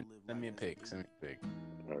 Bro. Send me a pic. Send me a pic.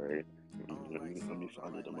 All right. Let me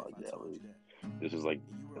find it in my gallery. This is like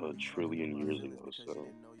a trillion years ago, so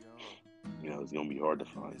it's gonna be hard to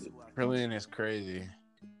find it. Trillion is crazy.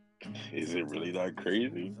 Is it really that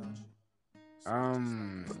crazy?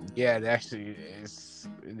 Yeah, it actually is.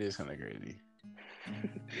 It is kind of crazy.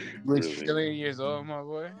 We're Really? trillion years old, my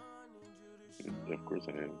boy. Of course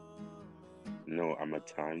I am. No, I'm a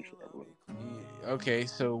time traveler. Yeah, okay,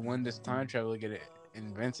 so when does time travel get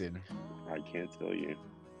invented? I can't tell you.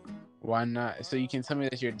 Why not? So you can tell me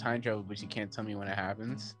that you're time travel, but you can't tell me when it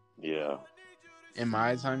happens. Yeah. Am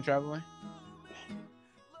I time traveling?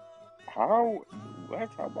 How? What?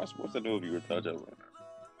 How am I supposed to know if you were time traveling?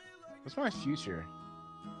 What's my future?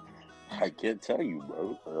 I can't tell you,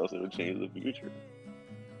 bro, or else it'll change the future.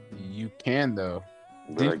 You can though.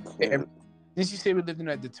 But I can't. Didn't you say we lived in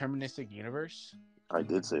a deterministic universe? I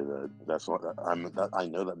did say that. That's why I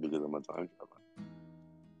know that because I'm a time traveler.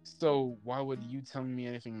 So why would you telling me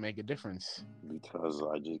anything make a difference? Because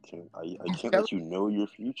I just can't. I can't let you know your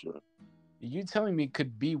future. You telling me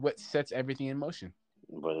could be what sets everything in motion.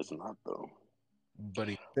 But it's not though. But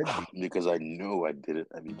it could be. Because I know I did it.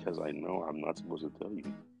 Because I know I'm not supposed to tell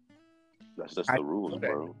you. That's just the rules,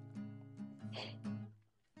 bro.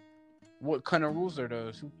 What kind of rules are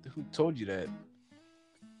those? Who told you that?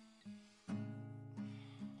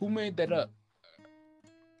 Who made that up?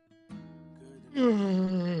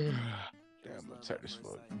 Damn, I'm tired as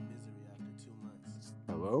fuck.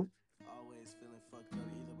 Hello? Always feeling fucked up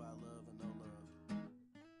either by love or no love.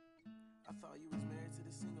 I thought you was married to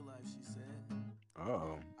the single life, she said.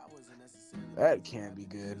 Oh, I wasn't necessarily that can't be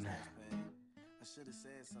good. I should have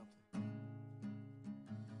said something.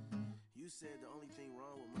 You said the only thing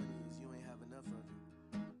wrong with money is you ain't have enough of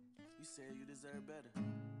it. You said you deserve better,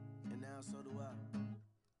 and now so do I.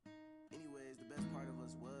 Anyways, the best part of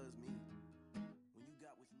us was me. When you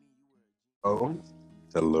got with me, you were Oh,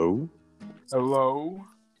 Hello? hello,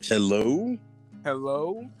 Hello?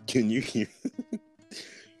 hello. Can you hear?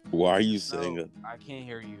 Why are you saying No, that? I can't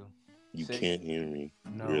hear you. You Say- can't hear me.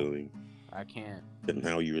 No, Really? I can't. Then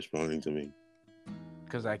how are you responding to me?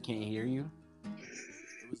 Because I can't hear you.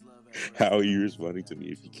 How are you responding to me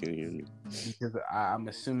if you can't hear me? Because I'm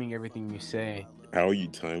assuming everything you say. How are you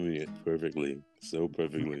timing it perfectly? So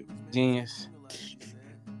perfectly. Genius.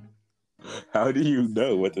 How do you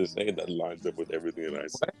know what to say that lines up with everything that I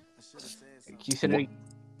say? You said it.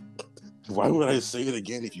 Why would I say it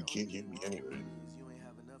again if you can't hear me anyway?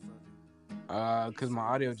 Because my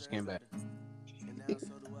audio just came back.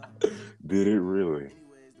 Did it really?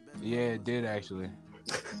 Yeah, it did actually.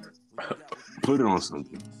 Put it on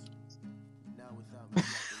something.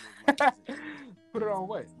 Put it on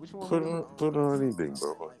what? Which one? Put it on anything,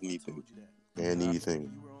 bro. Anything.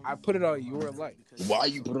 Anything. I put it on your life. Why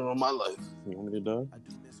you put it on my life? You want me to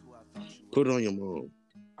die? Put it on your mom.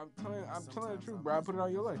 I'm telling the truth, bro. I put it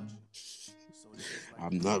on your life.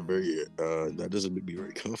 I'm not very. That doesn't make me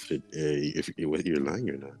very confident. Whether you're lying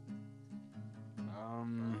or not.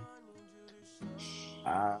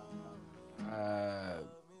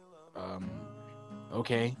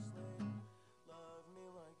 Okay.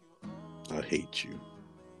 I hate you.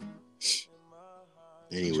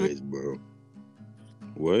 Anyways, bro.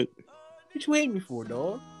 What? What you hate me for,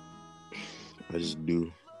 dog? I just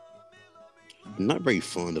do. I'm not very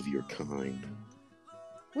fond of your kind.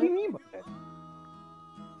 What do you mean by that?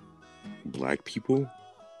 Black people?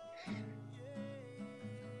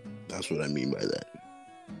 That's what I mean by that.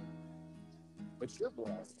 But you're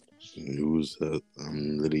black. Who's that?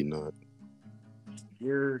 I'm literally not.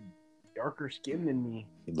 You're darker skinned than me.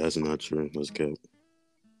 That's not true. That's cap.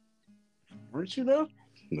 Aren't you though?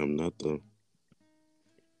 I'm not though.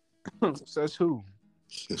 Says who?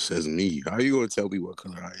 It says me. How are you gonna tell me what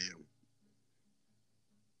color I am?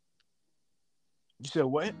 You said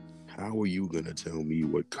what? How are you gonna tell me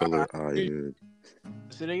what color I am?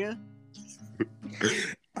 Say it again.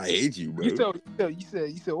 I hate you, bro. You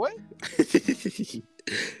said what?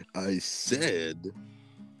 I said.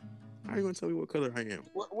 How are you gonna tell me what color I am?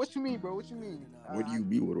 What you mean, bro? What you mean? What do you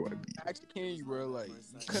mean? What do I mean? I actually can you, bro. Like,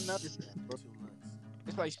 you couldn't understand, bro.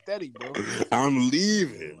 It's like steady, bro. I'm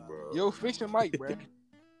leaving, bro. Yo, fix your mic, bro.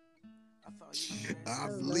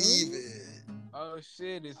 I'm leaving. Oh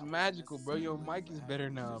shit, it's magical, bro. Your mic is better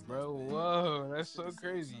now, bro. Whoa, that's so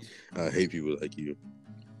crazy. I hate people like you.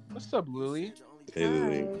 What's up, Lily? Hey,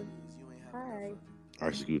 Lily. Hi.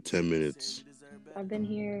 Our school 10 minutes. I've been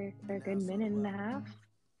here for a good minute and a half.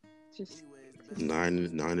 Just nine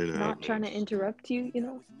and a half. Not trying to interrupt you, you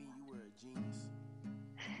know.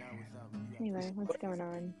 Anyway, what's going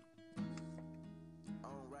on?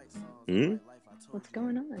 What's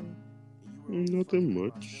going on? Nothing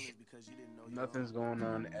much. Nothing's going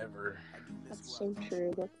on ever. That's so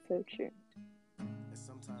true. That's so true.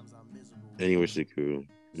 Anyway, Shiku,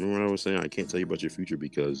 remember what I was saying? I can't tell you about your future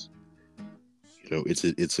because, you know, it's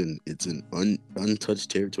an untouched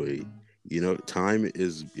territory. You know, time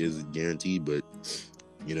is guaranteed, but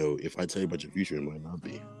you know, if I tell you about your future, it might not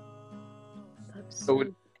be. So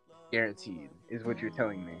it's guaranteed, is what you're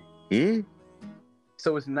telling me.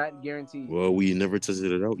 So it's not guaranteed. Well, we never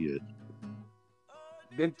tested it out yet.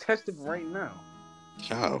 Then test it right now.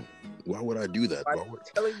 How? Why would I do that? I'm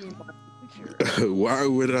telling you my future. Why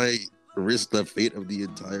would I risk the fate of the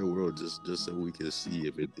entire world just so we can see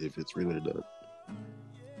if it's real or not?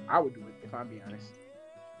 I would do it if I'm being honest.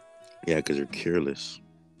 Yeah, because you're careless.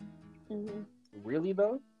 Mm-hmm. Really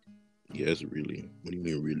though? Yes, really. What do you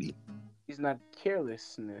mean, really? It's not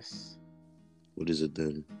carelessness. What is it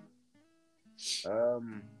then?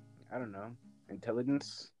 I don't know.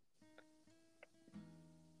 Intelligence.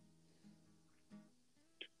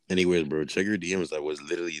 Anyways, bro, check your DMs. I was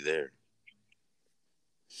literally there.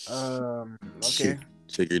 Okay.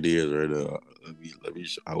 Check your DMs right now. Let me.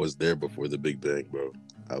 I was there before the Big Bang, bro.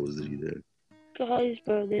 I was literally there. Guys,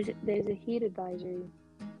 bro, there's a heat advisory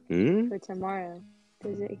for tomorrow.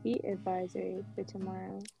 There's a heat advisory for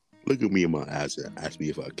tomorrow. Look at me in my ass and ask me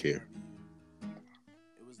if I care.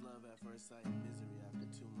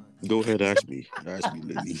 Go ahead, ask me. Ask me,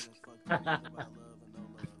 Lily.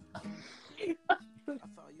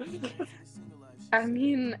 I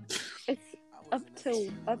mean, it's up to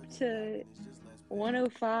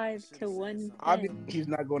 105 to 110. Obviously, he's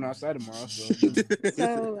not going outside tomorrow, so.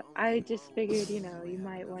 So I just figured, you know, you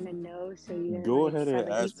might want to know, so you go ahead and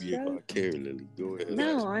ask me if I care, Lily. Go ahead.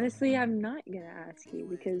 No, honestly, I'm not gonna ask you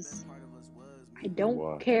because I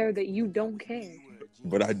don't care that you don't care.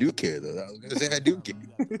 But I do care, though. I was gonna say I do care.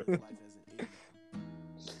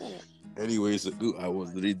 Anyways, I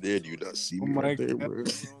was literally there. Do you not see me right there, bro?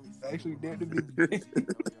 Actually, there to be.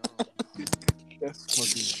 That's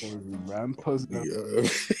fucking crazy, bro. I'm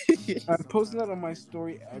posting that on my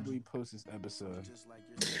story after we post this episode.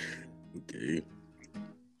 Okay.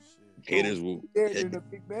 Haters will. In the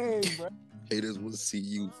Big Bang, bro. Haters will see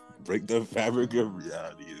you break the fabric of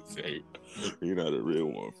reality and say, "You're not a real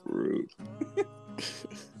one for real."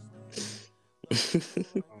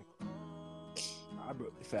 I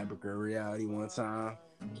broke the fabric of reality one time.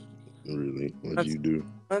 Really? What'd you do?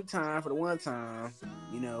 One time for the one time.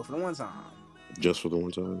 You know, for the one time. Just for the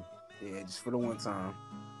one time? Yeah, just for the one time.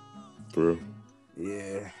 For real?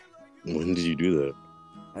 Yeah. When did you do that?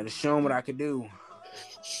 I had to show him what I could do.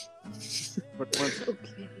 For the one time.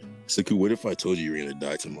 Siku, what if I told you you were gonna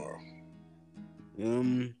die tomorrow?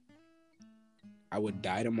 I would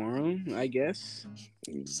die tomorrow, I guess.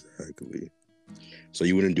 Exactly. So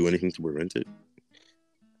you wouldn't do anything to prevent it?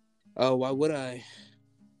 Oh, why would I?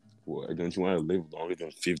 What? Don't you want to live longer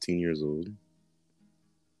than 15 years old?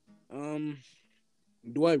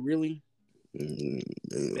 Do I really?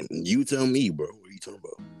 You tell me, bro. What are you talking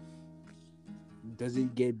about? Does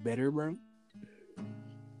it get better, bro?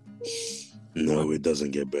 No, it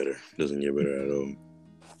doesn't get better. It doesn't get better at all.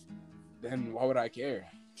 Then why would I care?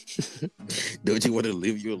 Don't you want to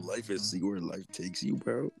live your life and see where life takes you,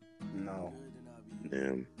 bro? No.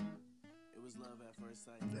 Damn.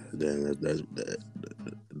 Damn,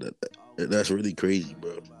 that's really crazy,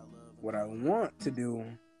 bro. What I want to do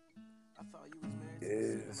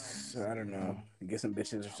is I don't know. Get some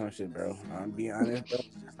bitches or some shit, bro. I'm being honest, bro.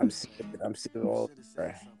 I'm sick of it. I'm sick of all,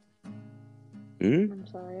 bro. I'm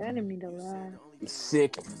sorry, I didn't mean to laugh. I'm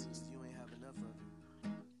sick.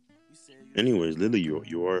 Anyways, Lily,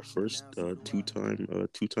 you are our first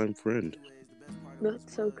two-time friend.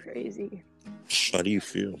 That's so crazy. How do you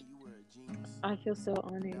feel? I feel so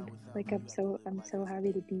honored. Like I'm so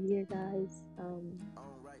happy to be here, guys.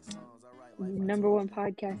 Number one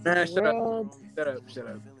podcast in the world. Shut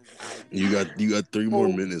up. You got 3 more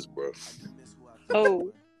minutes, bro.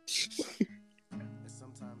 Oh.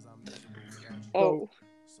 Oh.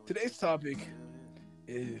 Today's topic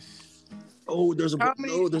is. Oh, there's a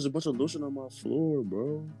bunch of lotion on my floor,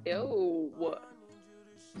 bro. Yo, what?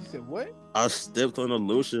 You said what? I stepped on a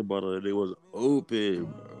lotion bottle and it was open,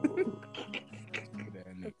 bro.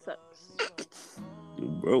 That sucks.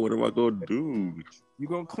 Bro, what am I gonna do? You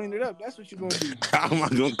gonna clean it up? That's what you gonna do. How am I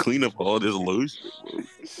gonna clean up all this lotion, bro?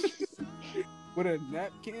 With a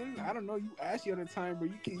napkin? I don't know. You asked the other time, bro.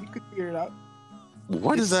 You could figure it out.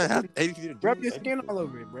 What does that have anything to do? Rub your skin all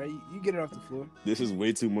over it, bro. You get it off the floor. This is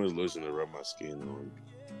way too much lotion to rub my skin on.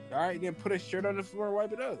 All right, then put a shirt on the floor and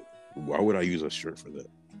wipe it up. Why would I use a shirt for that?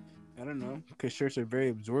 I don't know, because shirts are very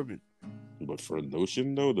absorbent. But for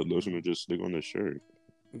lotion, though, the lotion will just stick on the shirt.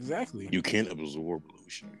 Exactly. You can't absorb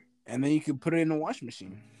lotion. And then you can put it in the washing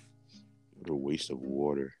machine. What a waste of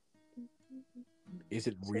water. Is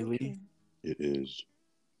it really? It is.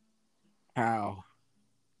 How?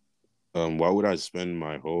 Why would I spend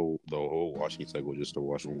the whole washing cycle just to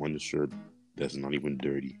wash one shirt that's not even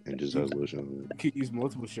dirty and just has lotion on it? You could use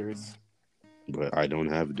multiple shirts. But I don't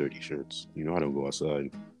have dirty shirts. You know I don't go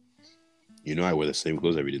outside. You know I wear the same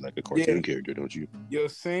clothes every day like a cartoon character, don't you? The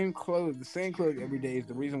same clothes every day is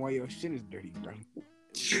the reason why your shit is dirty, bro.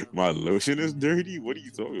 My lotion is dirty? What are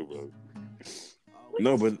you talking about?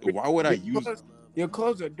 No, but why would I use... Your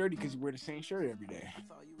clothes are dirty because you wear the same shirt every day.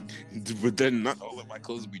 But then not all of my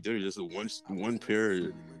clothes be dirty. Just one pair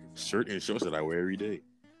of shirt and shorts that I wear every day.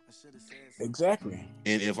 Exactly.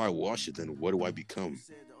 And if I wash it, then what do I become?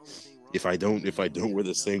 If I don't wear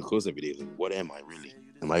the same clothes every day, then what am I really?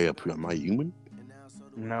 Am I human?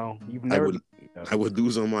 No, you've never. I would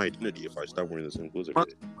lose all my identity if I stopped wearing the same clothes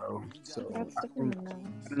every day. Bro, so That's I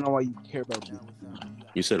don't know why you care about me.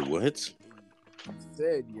 You said what? I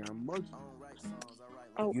said you're a monkey.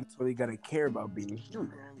 Oh. You don't really gotta care about being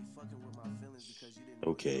human.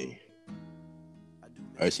 Okay.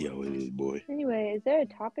 I see how it is, boy. Anyway, is there a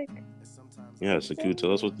topic? Yeah, so cool.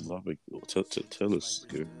 Tell us what the topic. Tell us.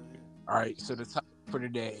 All right. So the topic for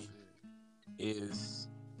today is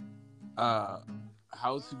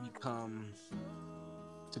how to become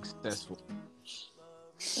successful.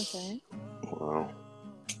 Okay. Wow.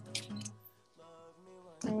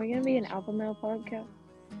 Are we gonna be an alpha male podcast?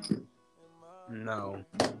 No.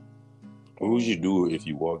 What would you do if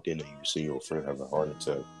you walked in and you see your friend have a heart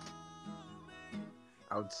attack?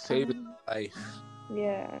 I would save his life.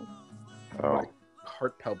 Yeah. Oh. Like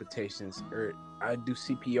heart palpitations, or I'd do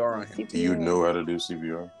CPR on him. CPR. Do you know how to do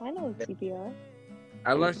CPR? I know CPR.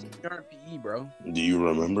 I learned CPR in PE, bro. Do you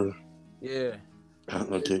remember? Yeah.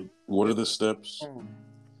 Okay. What are the steps?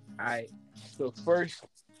 Alright. So first,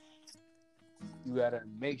 you gotta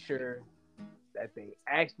make sure that they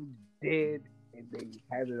actually did and they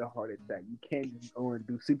had a heart attack. You can't just go and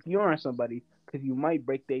do CPR on somebody because you might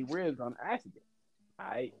break their ribs on accident.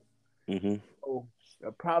 Alright. Mm-hmm. So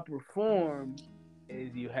the proper form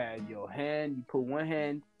is you have your hand, you put one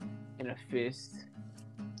hand in a fist,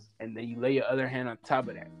 and then you lay your other hand on top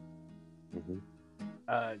of that. Mm-hmm.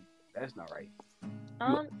 That's not right.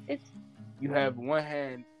 You have one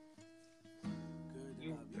hand.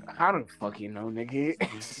 How the fuck you know, nigga?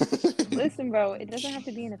 Listen, bro, it doesn't have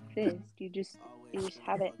to be in a fist. You just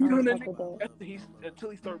have it on top of the... Until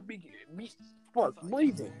he start breathing.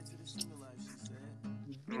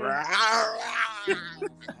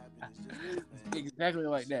 Exactly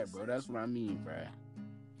like that, bro. That's what I mean, bro.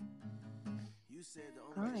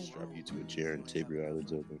 Strap you to a chair and tape your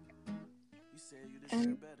eyelids open.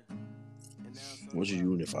 What would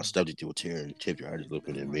you do if I stepped you to a chair and taped your eyes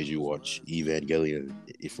open and made you watch Evangelion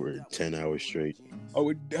for 10 hours straight? I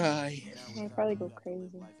would die. I'd probably go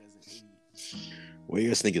crazy. What do you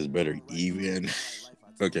guys think is better, Evan?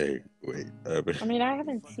 Okay, wait. I mean, I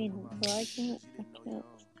haven't seen it, so I can't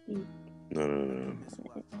speak. No.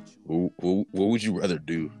 What would you rather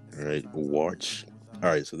do? All right, watch. All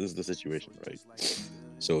right, so this is the situation, right?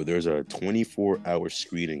 So there's a 24-hour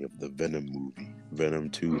screening of the Venom movie, Venom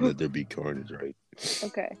 2, Let There Be Carnage, right?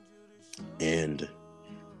 Okay. And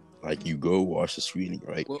like you go watch the screening,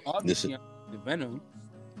 right? Well, obviously, the Venom.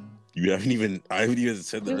 You haven't even. I haven't even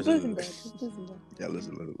said the Just rest listen, of bro. it. Just listen, bro. Yeah,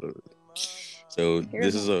 listen. So Hear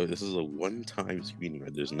this him is a one-time screening,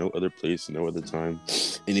 right? There's no other place, no other time,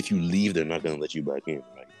 and if you leave, they're not gonna let you back in,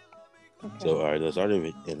 right? Okay. So all right, let's start of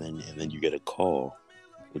it, and then you get a call,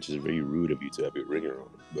 which is very rude of you to have your ringer on,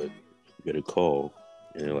 but you get a call,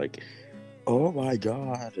 and they're like, "Oh my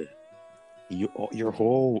God, your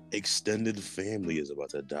whole extended family is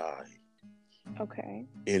about to die." Okay.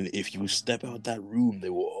 And if you step out that room, they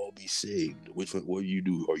will all be saved. Which one? What do you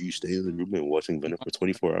do? Are you staying in the room and watching Venom for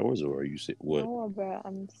 24 hours, or are you what? No, bro.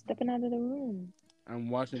 I'm stepping out of the room. I'm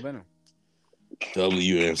watching Venom.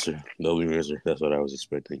 W answer. W answer. That's what I was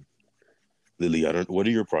expecting. Lily, I don't. What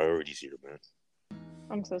are your priorities here, man?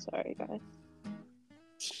 I'm so sorry, guys.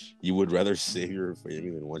 You would rather save your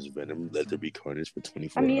family than watch Venom? Let there be carnage for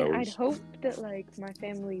 24 I mean, hours? I'd hope that like my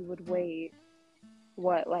family would wait,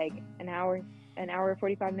 what, like an hour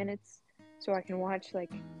 45 minutes, so I can watch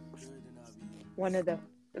like one of the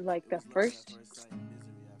first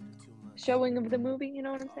showing of the movie. You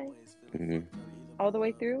know what I'm saying? Mm-hmm. All the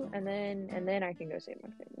way through, and then I can go save my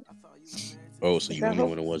family. Oh, so you I only hope-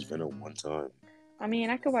 want to watch Venom one time? I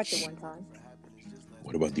mean, I could watch it one time.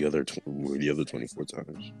 What about the other 24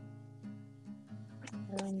 times?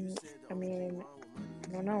 I mean,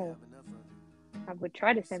 I don't know. I would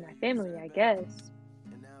try to save my family, I guess.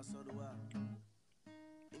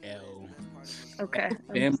 L. Okay.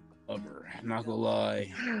 Family lover. I'm not gonna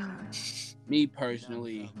lie. Me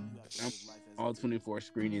personally, I'm all 24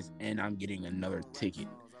 screenings, and I'm getting another ticket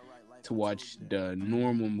to watch the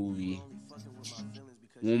normal movie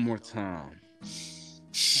one more time.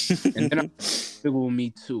 And then Despicable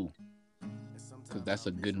Me 2, because that's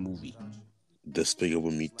a good movie.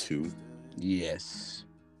 Despicable Me 2? Yes.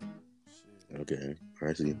 Okay,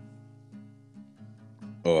 I see.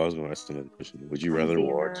 Oh, I was going to ask another question. Would you rather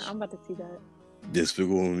watch I'm about to see that.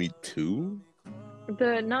 Despicable Me 2?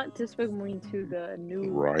 Not Despicable Me 2, the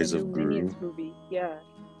new Rise of Gru Minions movie. Yeah.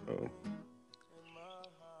 Oh.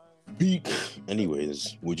 Beak.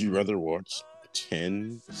 Anyways, would you rather watch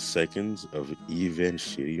 10 seconds of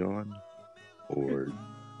Evangelion or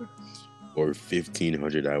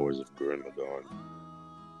 1,500 hours of Gurren Lagann?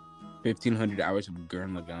 1,500 hours of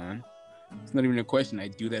Gurren Lagann. It's not even a question. I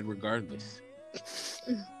do that regardless.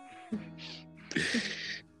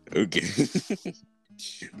 Okay.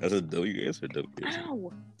 That's a W answer. W answer.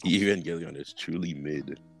 Ow! Evangelion is truly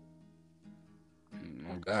mid.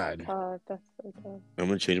 Oh God. That's so tough. I'm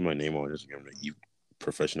gonna change my name on Instagram to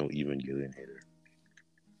professional Evangelion hater.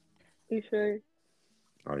 You sure?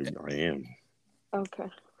 I am. Okay.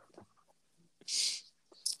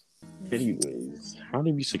 Anyways, how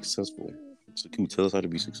to be successful? So can you tell us how to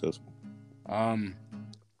be successful? I'm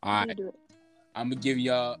gonna give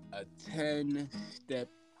y'all a 10-step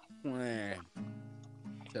plan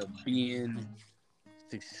to being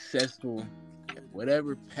successful at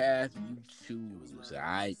whatever path you choose.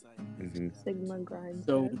 Alright. Mm-hmm. Sigma grind.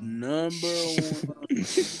 So number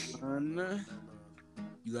one,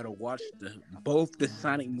 you gotta watch both the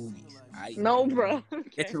Sonic movies. Alright. No, bro.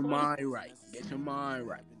 Get your mind right. Get your mind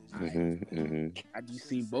right. Mm-hmm. Mm-hmm. I just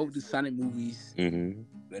seen both the Sonic movies. Mm-hmm.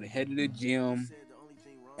 Gotta head to the gym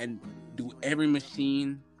and do every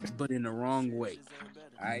machine, but in the wrong way.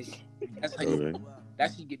 Alright, that's how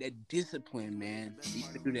you get that discipline, man. You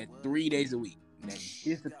gotta do that 3 days a week. That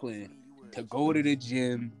discipline to go to the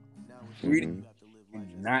gym, and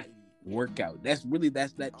not work out. That's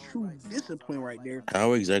that true discipline right there.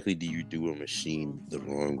 How exactly do you do a machine the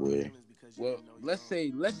wrong way? Well, let's say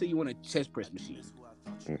you want a chest press machine.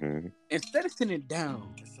 Mm-hmm. Instead of sitting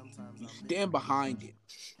down, you stand behind it.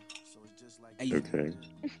 And you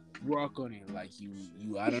rock on it like you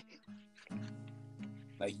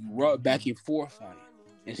rock back and forth on it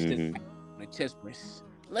instead of on a chest press.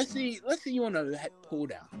 Let's say you want a lat pull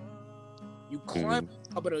down. You climb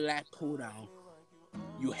up of the lat pull down.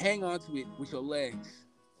 You hang onto it with your legs,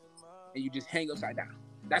 and you just hang upside down.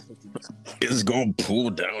 That's what you do. It's gonna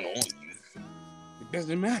pull down on you. It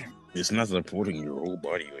doesn't matter. It's not supporting your whole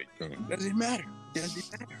body weight. Doesn't matter.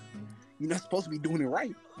 You're not supposed to be doing it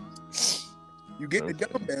right. You get the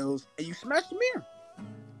dumbbells and you smash the mirror.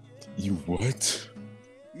 You what?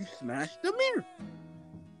 You smash the mirror.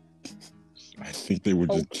 I think they would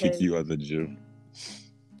just kick you out of the gym.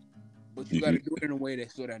 But you gotta do it in a way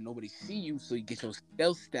so that nobody see you, so you get your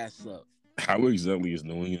stealth stats up. How exactly is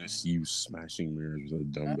no one gonna see you smashing mirrors with a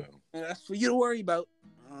dumbbell? That's for you to worry about.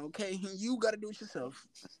 Okay, you gotta do it yourself.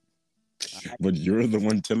 But you're the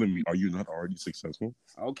one telling me, are you not already successful?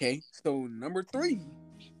 Okay, so number 3,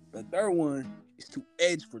 the third one is to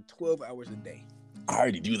edge for 12 hours a day. I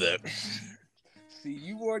already do that. See,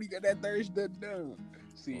 you already got that third step done.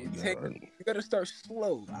 See, God. you gotta start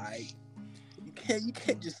slow, alright? You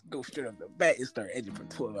can't just go straight up the bat and start edging for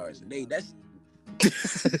 12 hours a day. That's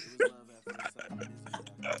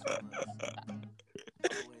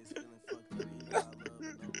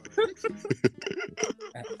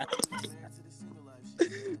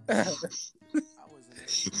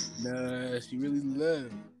nah, she really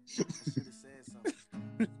love.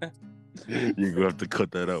 You're gonna have to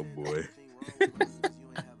cut that out, boy.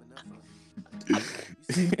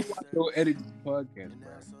 Don't edit this podcast,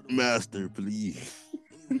 bro. Master, please.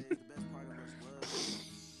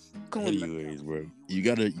 Come on, Anyways, bro, you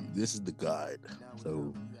gotta. This is the guide.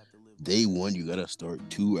 So, day one, you gotta start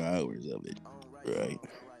 2 hours of it, right?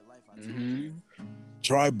 Mm-hmm.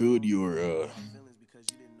 Try build your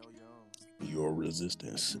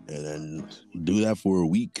resistance, and then do that for a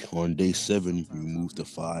week. On day 7, you move to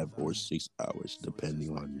 5 or 6 hours, depending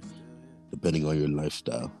on your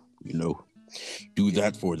lifestyle. You know, do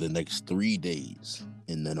that for the next 3 days,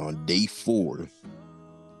 and then on day 4,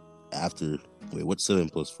 what's 7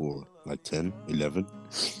 plus 4? Like 10, 11?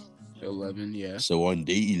 11, yeah. So on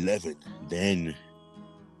day 11, then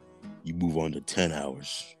you move on to 10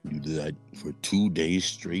 hours. You do that for 2 days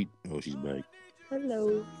straight. Oh, she's back.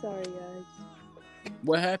 Hello, sorry guys.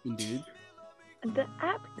 What happened, dude? The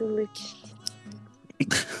app glitched.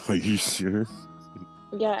 Are you sure?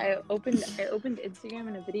 Yeah, I opened Instagram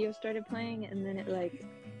and a video started playing, and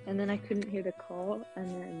then I couldn't hear the call, and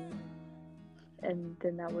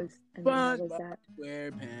then that was that.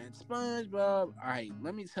 SquarePants, SpongeBob. All right,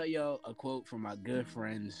 let me tell y'all a quote from my good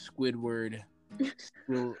friend Squidward,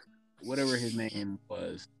 whatever his name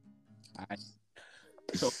was.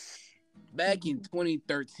 So back in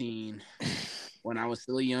 2013, when I was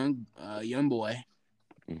still a young boy,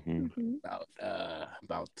 Mm-hmm.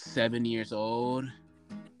 about 7 years old,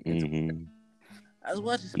 Mm-hmm. I was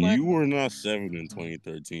watching SpongeBob. You were not 7 in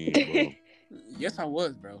 2013, bro. Yes, I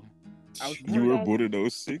was, bro. I was You were born in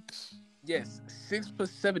 06? Yes, 6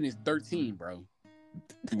 plus 7 is 13, bro.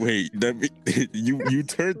 Wait, you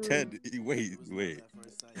turned 10. Wait.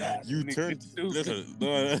 You turned. Listen,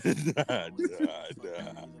 no.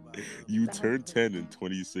 You turned 10 in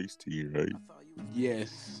 2016, right?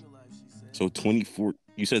 Yes. So 24.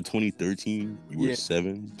 You said 2013. You were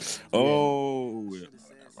 7. Oh.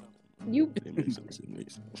 You. It makes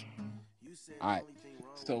sense. All right.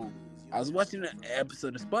 So I was watching an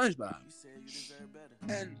episode of SpongeBob,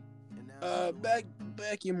 and back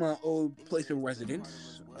in my old place of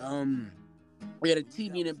residence, we had a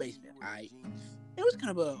TV in the basement. It was kind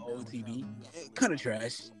of an old TV, kind of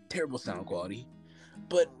trash, terrible sound quality,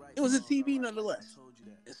 but it was a TV nonetheless.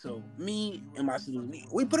 And so me and my sister,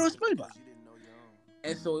 we put on SpongeBob,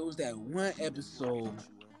 and so it was that one episode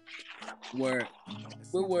where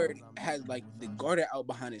Squidward had like the garden out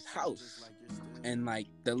behind his house, and like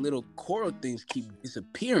the little coral things keep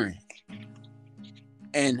disappearing.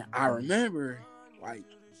 And I remember like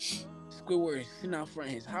Squidward sitting out front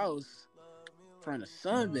of his house trying to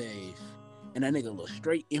sunbathe, and that nigga looked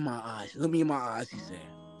straight in my eyes. Look me in my eyes, he said,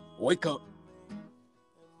 wake up,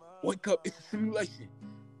 it's a simulation,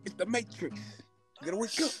 it's the Matrix, you gotta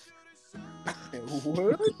wake up. I said,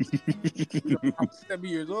 what? I'm 7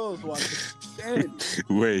 years old, so I understand.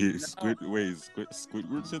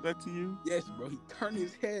 Squidward said that to you? Yes, bro. He turned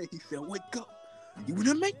his head. He said, wake up. You in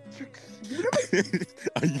the Matrix.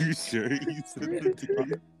 Are you sure he said that to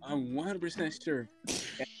you? I'm 100% sure.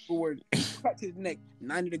 And Squidward cracked his neck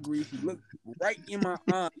 90 degrees. He looked right in my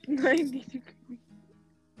eye. 90 degrees.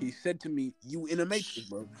 He said to me, you in a Matrix,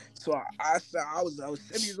 bro. So I was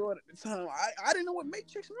 7 years old at the time. I didn't know what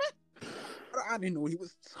Matrix meant. I didn't know what he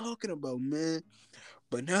was talking about, man.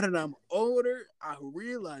 But now that I'm older, I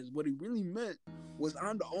realize what he really meant was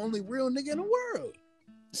I'm the only real nigga in the world.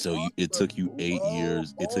 So it took you 8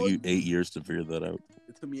 years. It took you 8 years to figure that out.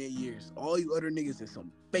 It took me 8 years. All you other niggas is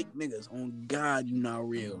some fake niggas. On God, you not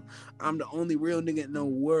real. I'm the only real nigga in the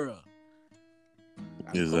world.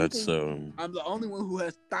 Is that so? I'm the only one who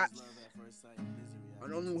has thoughts. I'm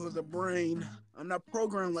the only one who has a brain. I'm not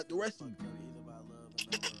programmed like the rest of you.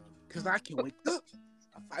 Because I can wake up.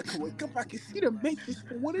 I can see the Matrix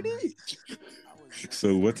for what it is.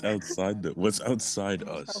 So what's outside us? Outside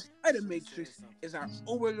the Matrix is our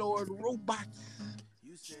overlord robots.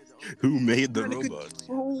 Who made the robots?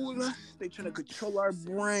 Control us. They trying to control our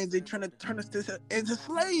brains. They trying to turn us into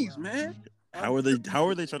slaves, man. How are they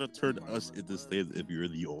trying to turn us into slaves if you're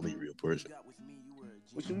the only real person?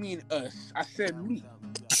 What you mean us? I said me.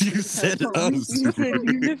 You said us.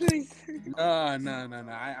 No. I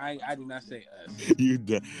did not say us. You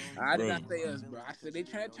did, I did bro. not say us, bro. I said they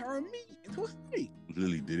trying to turn me into a snake.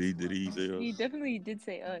 Lily, did he say He us? definitely did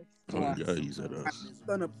say us. Oh So my I God, he said us.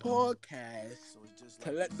 done a podcast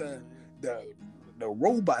to let the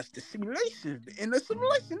robots, the simulations in the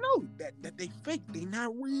simulation know that they fake, they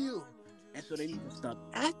not real, and so they need to stop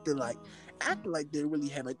acting like they really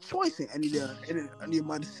have a choice in any of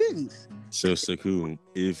my decisions. So Saku,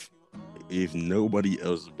 if nobody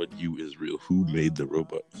else but you is real, who made the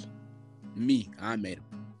robots? Me, I made them.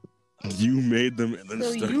 You made them and then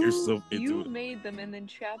So stuck yourself into you it. made them and then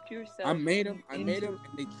trapped yourself. I made them, into... and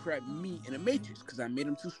they trapped me in a matrix because I made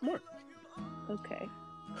them too smart. Okay.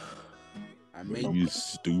 I Bro, made you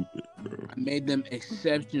stupid, bro. I made them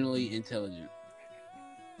exceptionally intelligent.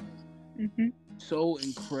 Mm-hmm. So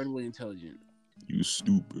incredibly intelligent. You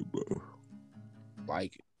stupid, bro.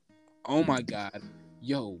 Like, oh my God.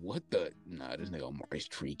 Yo, what the? Nah, this nigga Omar is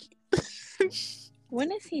tricky.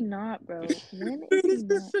 When is he not, bro? When is he This is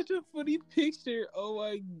not? such a funny picture. Oh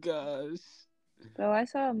my gosh. Bro, I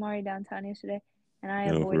saw Amari downtown yesterday, and I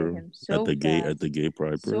No, avoided bro. him so At the fast. gay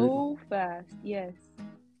pride parade. So fast, yes.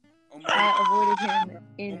 Omar, I avoided him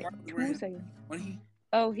in Omar, 2 seconds. when he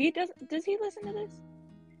Oh, he does. Does he listen to this?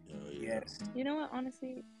 Oh, yeah. yes. You know what?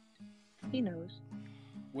 Honestly, he knows.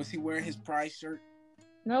 Was he wearing his pride shirt?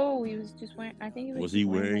 No, he was just wearing. I think he was. Was just he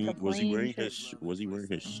wearing wearing like a was he plain wearing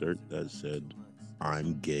shirt. his shirt that said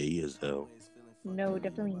I'm gay as hell? No,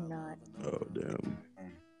 definitely not. Oh damn.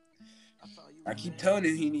 I keep telling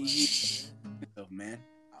him he needs himself, man.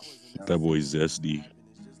 That boy zesty.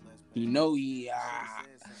 He know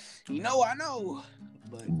I know.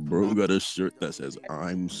 But Bro got a shirt that says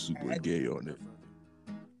I'm super gay on it.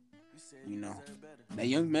 you know, that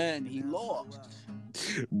young man, he lost.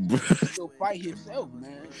 Bro, He'll fight himself,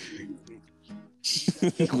 man.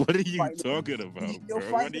 what are you talking about, He'll bro?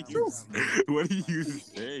 fight the truth. What are you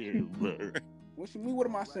saying, bro? What you mean? What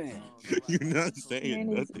am I saying? You're not saying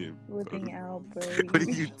Man is nothing. flipping out, bro. What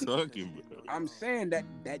are you talking about? I'm saying that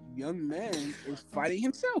young man is fighting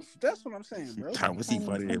himself. That's what I'm saying, bro. How was he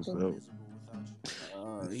fighting himself?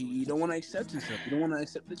 He don't want to accept himself. He don't want to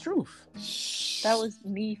accept the truth. That was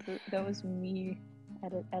me. That was me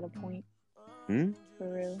at a point. Hmm?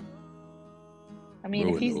 For real. I mean,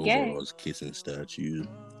 Bro if he's in gay. overalls kissing statues.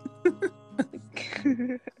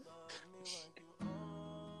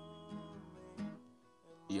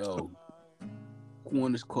 Yo,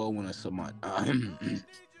 one is called when I saw my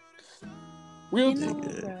real You know, talk,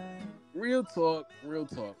 bruh. real talk.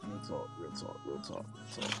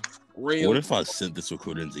 What if I sent this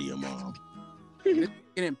recording to your mom? It's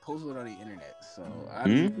getting posted on the internet, so I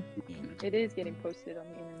mean, It is getting posted on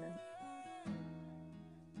the internet.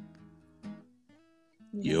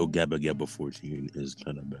 Yo, Gabba Gabba 14 is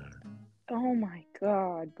kind of bad. Oh my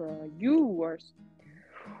god, bro. You are.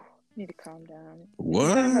 You need to calm down.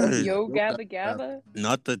 What? Yo, Gabba Gabba?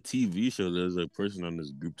 Not the TV show. There's a person on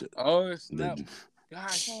this group that. Oh, it's that- not.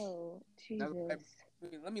 Gosh, Oh, Jesus.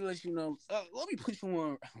 let me let you know. Let me put you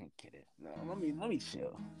on. I'm kidding. No, let me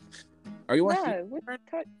chill. Are you watching? No, what?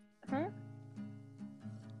 Huh?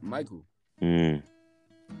 Michael.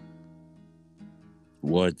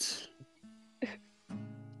 What?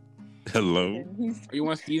 Hello? Are you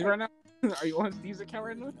on Steve's right now? Are you on Steve's account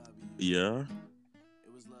right now? Yeah. It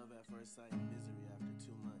was love at first sight, misery after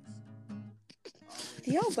 2 months.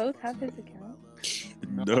 Do y'all both have his account?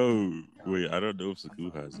 No. Wait, I don't know if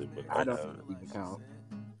Saku has it, but I I don't have have it. Steve's account.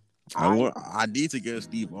 I need to get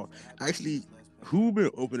Steve on. Actually, who been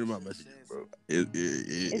opening my messages, bro?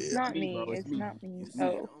 It's not me, me. bro. It's It's me. not me. It's me.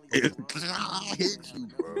 Oh. I hate you,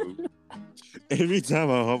 bro. Every time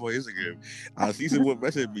I hop on Instagram, I see someone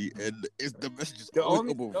message me, and it's the messages The always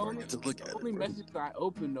only, open the before I only, get to look the at only it, bro. messages I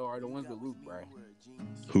open though are the ones with Luke, bro.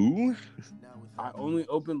 Who? I only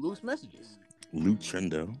open Luke's messages. Luke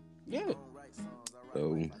Trendo. Yeah.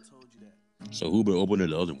 Oh. So who been opening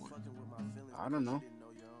the other one? I don't know.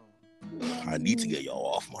 I need to get y'all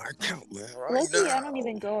off my account, man. Right Luckily, now. I don't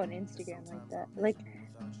even go on Instagram like that.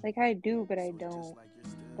 Like I do, but I don't.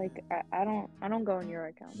 Like I don't go on your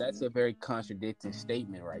account. That's a very contradicting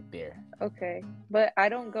statement right there. Okay, but I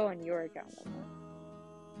don't go on your account.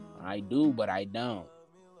 I do, but I don't.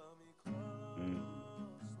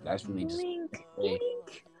 That's really just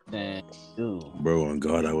Link. do. Bro, on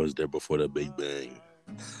God, I was there before the Big Bang.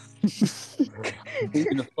 I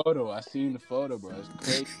seen the photo, bro. It's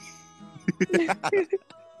crazy. It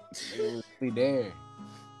was really there.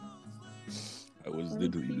 I was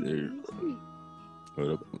literally there. Hold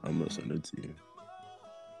up, I'm gonna send it to you.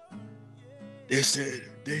 They said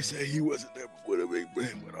he wasn't there before the Big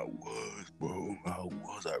Bang, but I was, bro. I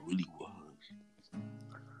really was.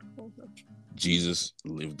 Jesus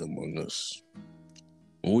lived among us.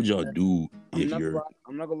 What would y'all do if you're...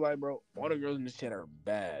 I'm not gonna lie, bro. All the girls in this chat are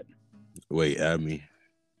bad. Wait, add me.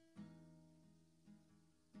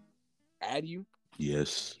 Add you?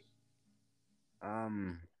 Yes.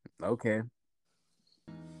 Okay.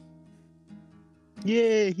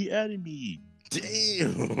 Yeah, he added me.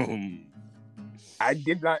 Damn. I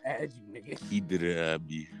did not add you, nigga. He didn't add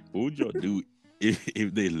me. What would y'all do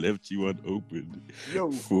if they left you unopened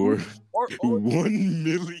for 1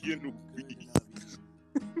 million weeks?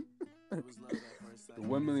 The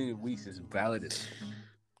 1 million weeks is valid as...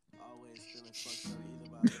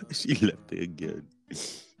 She left it again.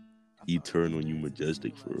 He turned on you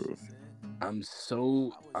majestic for real. I'm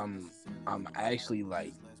actually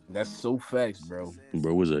like, that's so facts, bro.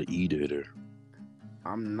 Bro was an eater.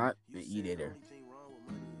 I'm not an eater.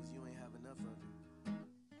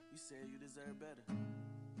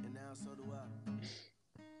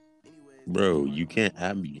 Bro, you can't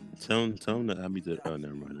add me. Tell him to add me to... Oh,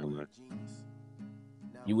 never mind.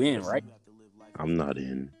 You in, right? I'm not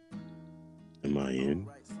in. Am I in?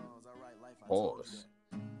 Pause.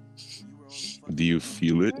 Do you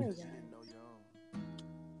feel it?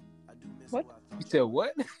 What? You said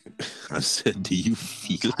what? I said, do you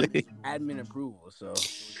feel it? Admin approval, so.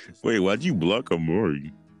 Wait, why'd you block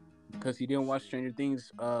Amori? Because he didn't watch Stranger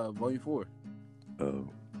Things Volume 4. Oh.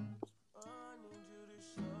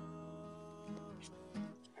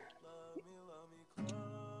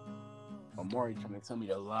 Amori trying to tell me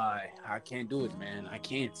to lie. I can't do it, man. I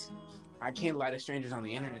can't lie to strangers on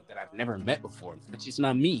the internet that I've never met before. It's just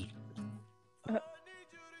not me.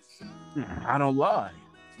 I don't lie.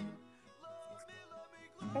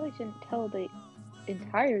 Probably shouldn't tell the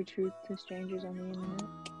entire truth to strangers on the internet.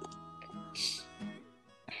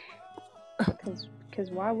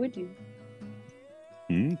 Because why would you?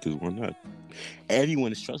 Because why not?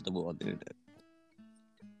 Everyone is trustable on the internet.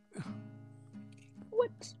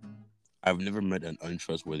 What? I've never met an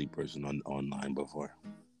untrustworthy person online before.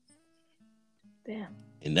 Damn.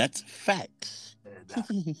 And that's facts.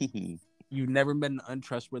 You've never met an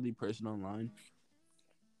untrustworthy person online?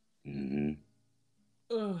 Mm-hmm.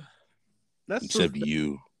 That's except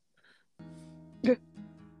you.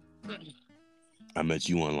 I met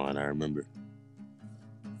you online, I remember.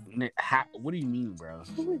 What do you mean, bro?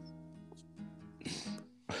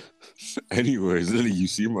 Anyways, Lily, you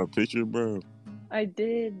see my picture, bro? I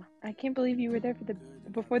did. I can't believe you were there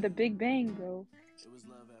before the Big Bang, bro.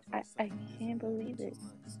 I can't believe it.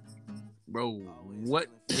 Bro, what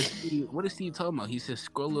is Steve talking about? He said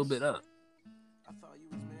scroll a little bit up.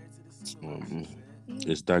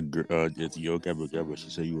 It's that girl, it's Yo Gabba. She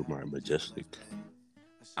said you were my majestic.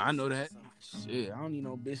 I know that. Shit, I don't need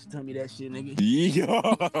no bitch to tell me that shit, nigga. Yo!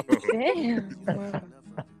 Damn.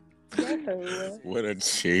 What a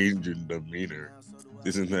change in demeanor.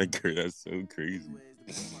 Isn't that great? That's so crazy.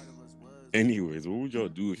 Anyways, what would y'all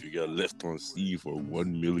do if you got left on sea for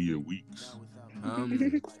 1 million weeks?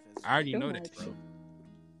 I already know that, bro.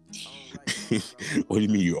 What do you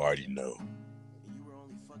mean you already know?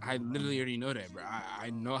 I literally already know that, bro. I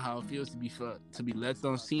know how it feels to be left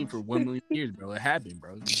on scene for 1 million years, bro. It happened,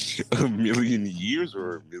 bro. 1 million years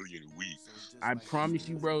or 1 million weeks? I promise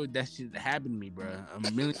you, bro, that shit happened to me, bro.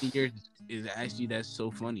 1 million years is actually, that's so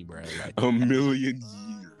funny, bro. Like, 1 million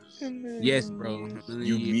years. Yes, bro.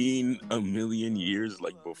 You mean 1 million years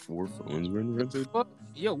like before phones were invented?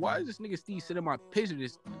 Yo, why is this nigga Steve sending my picture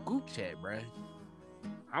this group chat, bro?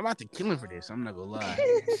 I'm about to kill him for this. I'm not gonna lie.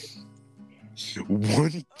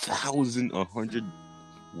 1,100.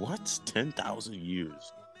 What? 10,000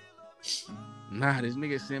 years. Nah, this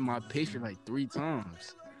nigga sent my picture like 3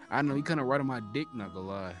 times. I know he kind of right on my dick, not gonna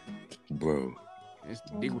lie. Bro. This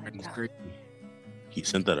dick riding is crazy. He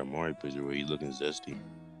sent that Amari picture where he looking zesty.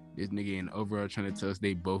 This nigga in overall trying to tell us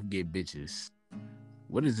they both get bitches.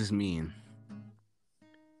 What does this mean?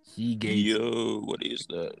 He gave. Yo, what is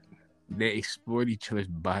that? They explored each other's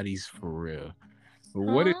bodies for real.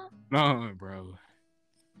 What is on, bro?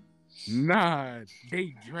 Nah,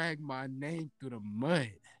 they dragged my name through the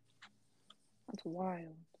mud. That's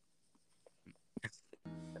wild.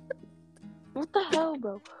 What the hell,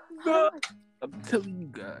 bro? No, I'm telling you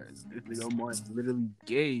guys, this nigga Omar is literally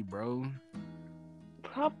gay, bro.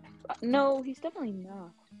 No, he's definitely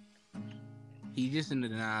not. He's just in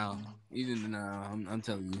denial. He's in denial. I'm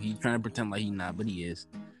telling you, he's trying to pretend like he's not, but he is.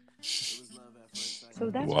 So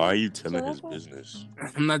that's why are you telling his business?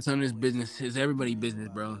 I'm not telling his business. It's everybody's business,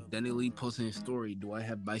 bro. Daniel Lee posting his story. Do I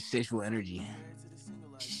have bisexual energy?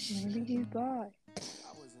 Maybe he's bi.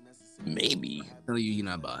 Maybe. I'm telling you, he's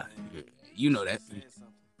not bi. You know that.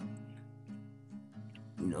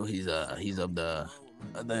 You know he's of the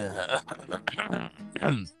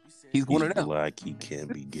He's one He's of them. black. He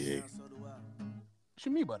can't be gay. What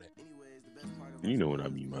you mean by that? You know what I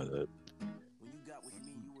mean by that.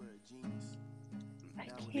 I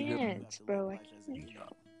can't, bro. I can't.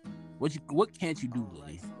 What can't you do,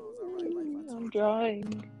 Lily? I'm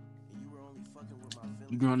drawing.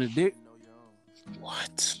 You drawing his dick?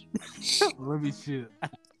 What? Let me chill.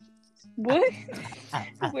 What?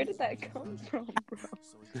 Where did that come from, bro?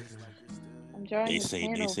 I'm drawing They the say-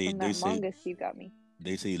 panel they say- from they that say- manga Steve got me.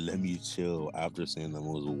 They say, let me chill after saying the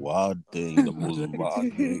most wild thing, the most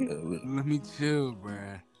wild thing ever. Let me chill,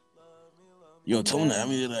 bruh. Yo, tell him to add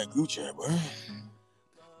me to that group chat, bro.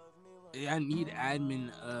 Yeah, I need admin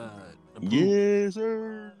approval. Yes,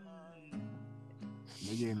 sir.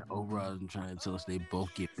 Nigga in overalls and trying to tell us they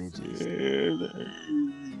both get bitches. Yes, sir.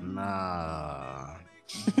 Nah.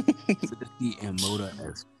 Sissy and Moda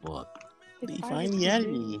as fuck. It's He either finally to added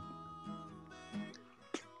do- me.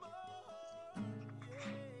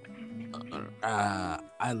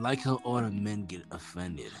 I like how all the men get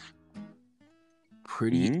offended.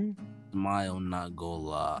 Pretty Hmm? smile, not go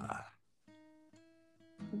lie.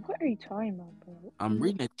 What are you talking about, bro? I'm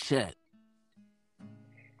reading a chat.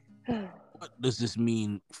 What does this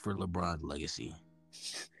mean for LeBron's legacy?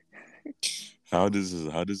 How does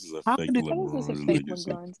this How affect does this How does this LeBron's affect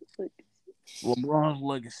legacy? LeBron's legacy? LeBron's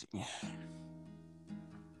legacy.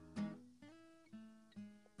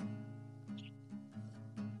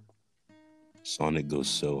 Sonic goes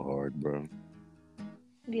so hard, bro.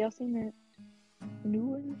 Have y'all seen that new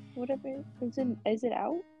one? Whatever. Is it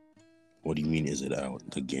out? What do you mean, is it out?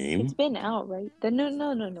 The It's game? been out, right?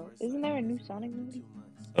 No. Isn't there a new Sonic movie?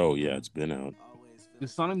 Oh, yeah, it's been out. The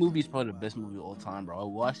Sonic movie is probably the best movie of all time, bro. I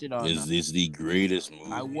watched it on. Is this the greatest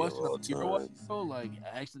movie I watched of all it. You know what? time? Bro, like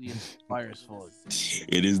actually inspires fuck.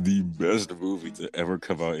 It is the best movie to ever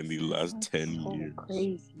come out in the last That's 10 so years.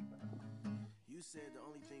 crazy.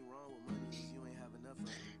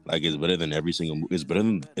 Like, it's better than every single movie. It's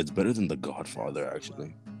better than The Godfather,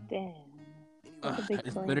 actually. Damn. That's a big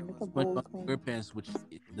It's claim. better That's a than bold SpongeBob claim. SquarePants, which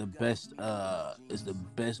is the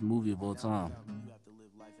best movie of all time.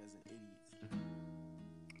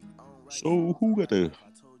 So, who got the...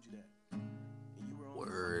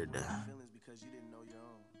 Word.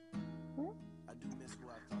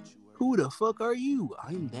 Who the fuck are you?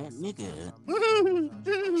 I'm that nigga.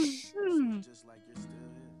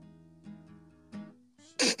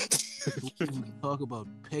 Talk about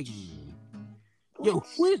pegging me. Yo,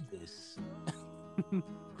 who is this?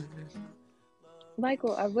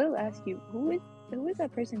 Michael, I will ask you, who is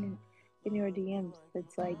that person in your DMs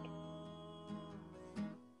that's like,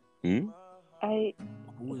 Hmm?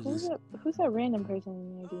 Who is this? who's that random person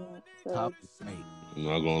in your DMs? So, Top right. I'm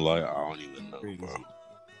not gonna lie, I don't even know, Crazy. bro.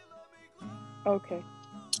 okay.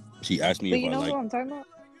 She asked me But if you I know like... who I'm talking about?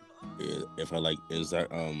 If I like... Is that,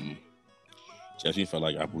 She asked me if I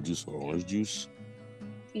like apple juice or orange juice.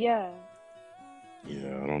 Yeah.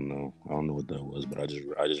 Yeah, I don't know. I don't know what that was, but I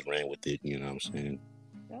just ran with it. You know what I'm saying?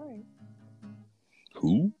 Alright.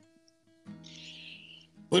 Who?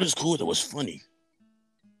 But it's cool. That was funny.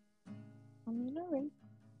 I mean, alright.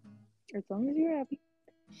 As long as you're happy.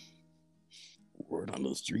 Word on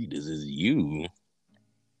the street is you.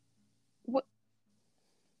 What?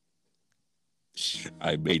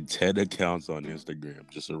 I made 10 accounts on Instagram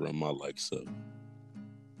just to run my likes up.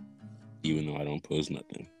 Even though I don't post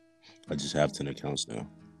nothing. I just have 10 accounts now.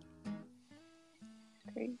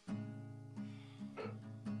 Great. I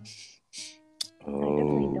definitely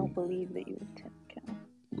Oh, don't believe that you would 10 count.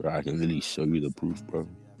 bro, I can really show you the proof, bro.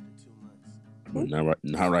 But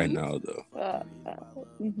not right now, though.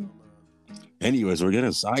 Mhm. Anyways, we're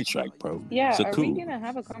getting sidetracked, bro. Yeah, So are cool. we gonna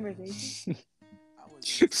have a conversation?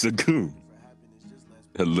 So cool.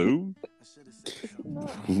 Hello? No.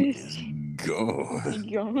 Who is gone?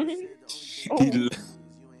 Gone? He Oh, just...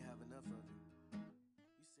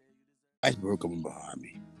 Iceberg coming behind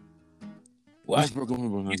me. Well, Iceberg coming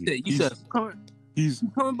behind me. You said He's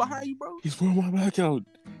coming behind you, bro. He's throwing my back out.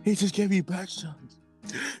 He just gave me back shots.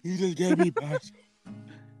 He just gave me back shots.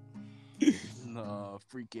 Nah,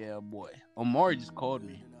 freak yeah, boy. Omari just called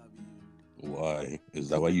me. Why? Is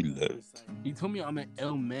that why you left? He told me I'm in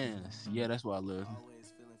El Mans. Yeah, that's where I live.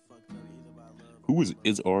 Who is...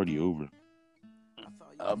 It's already over.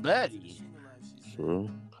 Betty. Bro,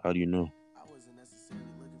 how do you know?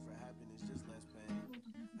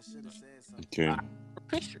 Okay. A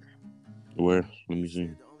picture. Where? Let me see.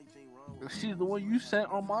 She's the one you sent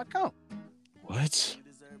on my account. What?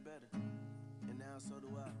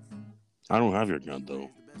 I don't have your account, though.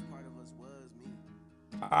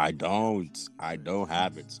 I don't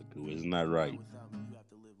have it, Saku. Isn't that right?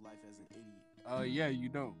 Yeah, you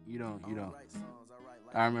don't.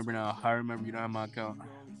 I remember now. I remember you don't have my account.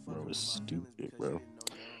 Bro, it's stupid, bro.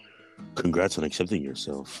 Congrats on accepting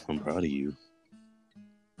yourself. I'm proud of you.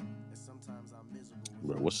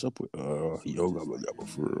 Bro, what's up with Yo Gabba Gabba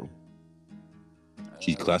for real?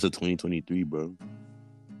 She's class of 2023, bro.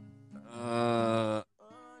 I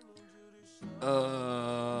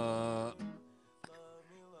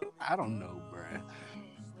don't know, bro.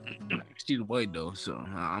 She's white though, so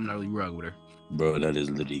I'm not really rock with her. Bro, that is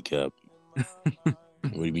literally cap. What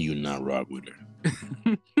do you mean you not rock with her?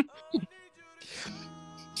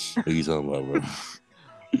 What are you talking about, bro?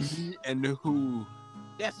 Me and who?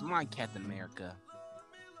 That's my Captain America.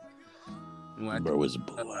 Bro, it's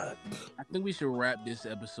black. I think we should wrap this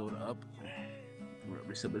episode up. Wrap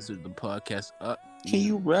this episode of the podcast up. Can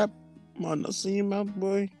you rap my nuts in your mouth,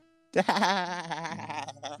 boy? No,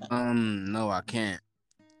 I can't.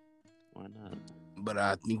 Why not? But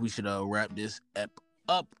I think we should wrap this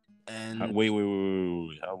up. And wait.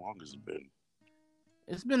 How long has it been?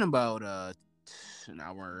 It's been about an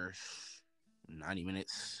hour, 90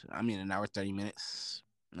 minutes. I mean, an hour, 30 minutes.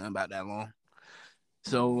 Not about that long.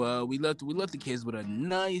 So we left the kids with a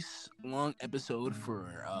nice long episode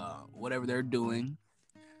for whatever they're doing.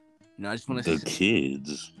 You know, I just want to say,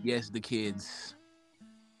 kids. Yes, the kids.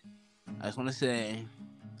 I just want to say,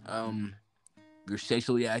 you're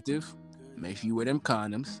sexually active. Make sure you wear them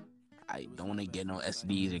condoms. I don't want to get no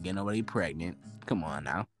STDs or get nobody pregnant. Come on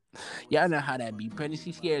now. Y'all know how that be.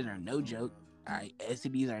 Pregnancy scares are no joke. Alright,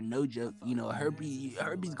 STDs are no joke. You know, herpes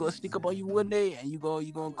gonna stick up on you one day and you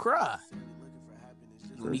gonna cry.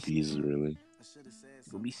 Herpes, really?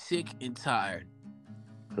 You're gonna be sick and tired.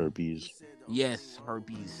 Herpes? Yes,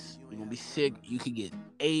 herpes. You're gonna be sick. You could get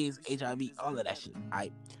AIDS, HIV, all of that shit.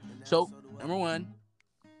 Alright. So, number 1,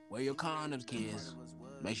 wear your condoms, kids.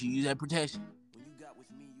 Make sure you use that protection.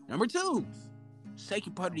 Number 2,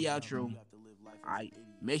 second part of the outro. Alright.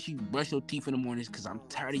 Make sure you brush your teeth in the mornings because I'm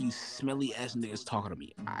tired of you smelly ass niggas talking to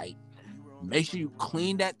me. Alright. Make sure you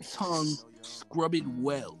clean that tongue, scrub it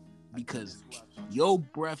well. Because your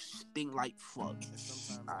breath stink like fuck.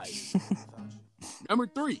 Alright. Number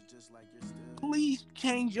 3, please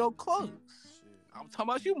change your clothes. I'm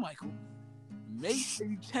talking about you, Michael. Make sure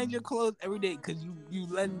you change your clothes every day because you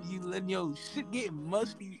letting your shit get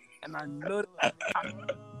musty, and I know that.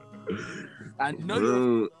 I know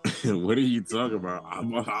bro, what are you talking about?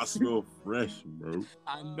 I smell fresh, bro.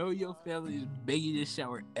 I know your family is begging you to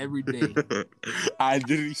shower every day. I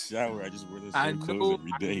didn't shower. I just wear the same clothes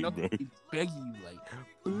every day, bro. Begging you, like,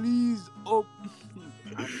 please open.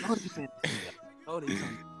 I know they saying that. I know they saying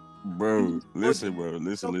that. Bro, listen, bro.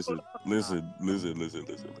 Listen. Let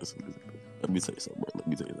me tell you something,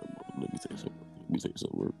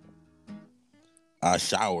 bro. I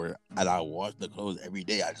shower and I wash the clothes every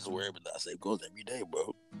day. I just wear the same clothes every day,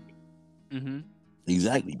 bro. Mm-hmm.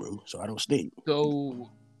 Exactly, bro. So I don't stink.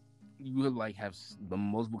 So you would like have the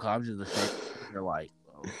multiple copies of the same. You're like,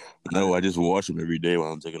 no, I just wash them every day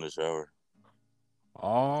while I'm taking a shower.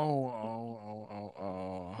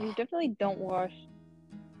 Oh. You definitely don't wash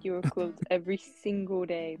your clothes every single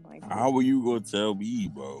day, Michael. How are you gonna tell me,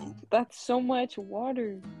 bro? That's so much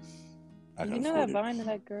water. You know that it. Vine of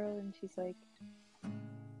that girl, and she's like,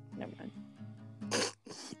 never mind.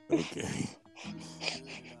 Okay.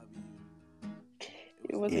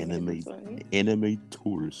 It wasn't anime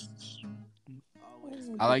tourists.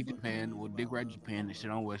 I like Japan. Well, dick ride Japan and shit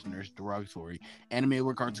on Westerners, derogatory. Anime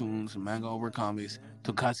over cartoons, manga over comics,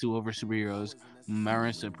 tokusatsu over superheroes,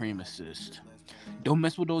 Marin supremacist. Don't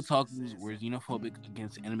mess with those otakus. We're xenophobic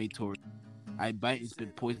against anime tourists. I bite and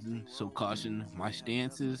spit poison, so caution. My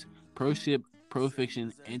stances: pro-ship,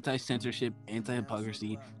 pro-fiction, anti-censorship,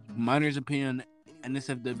 anti-hypocrisy. Minor's opinion on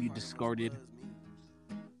NSFW discarded.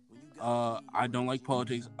 I don't like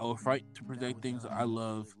politics. I will fight to protect things I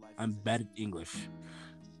love. I'm bad at English.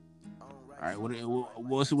 All right,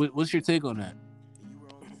 what's your take on that?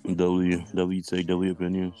 W take, W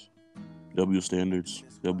opinions, W standards,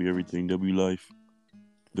 W everything, W life,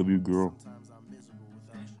 W girl.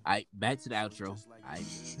 Alright, back to the outro.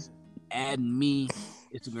 Add me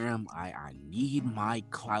Instagram. I need my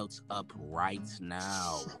clouts up right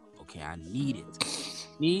now. Okay, I need it.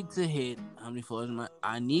 Need to hit how many followers?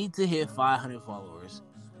 I need to hit 500 followers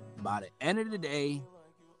by the end of the day,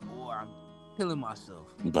 or I'm killing myself.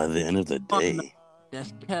 By the end of the day.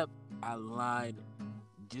 That's kept. I lied.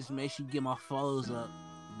 Just make sure you get my follows up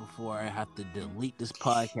before I have to delete this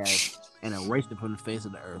podcast and erase it from the face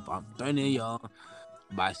of the earth. I'm threatening y'all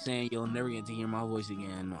by saying you'll never get to hear my voice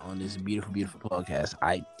again on this beautiful, beautiful podcast.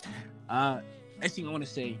 Next thing I want to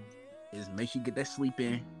say is make sure you get that sleep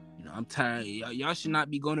in. I'm tired. Y'all should not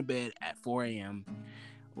be going to bed at 4 a.m.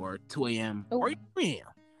 or 2 a.m. Oh. or 3 a.m.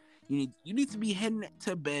 You need to be heading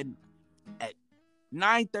to bed at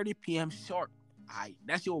 9:30 p.m. sharp.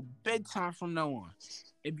 That's your bedtime from now on.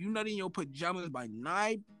 If you're not in your pajamas by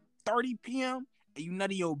 9:30 p.m. and you're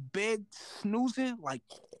not in your bed snoozing, like,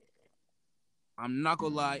 I'm not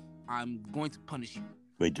gonna lie, I'm going to punish you.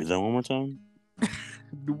 Wait, do that one more time?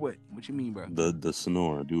 Do what? What you mean, bro? The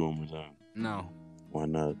snore. Do it one more time. No. Why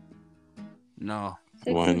not? No.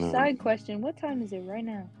 Why Second not? side question. What time is it right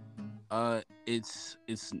now? It's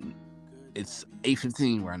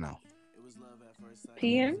 8:15 right now.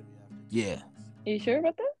 PM? Yeah. Are you sure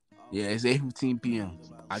about that? Yeah, it's 8:15 p.m.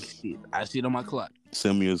 I can see it. I see it on my clock.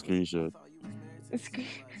 Send me a screenshot.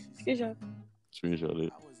 Screenshot. Screenshot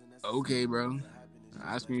it. Okay, bro.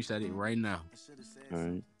 I screenshot it right now. All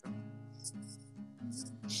right.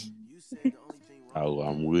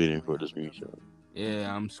 I'm waiting for the screenshot.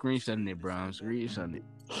 Yeah, I'm screenshotting it, bro. I'm screenshotting it.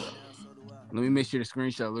 Let me make sure the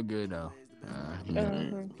screenshot look good, though. I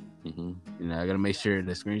gotta make sure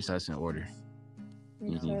the screenshot's in order.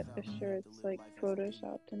 Sure it's like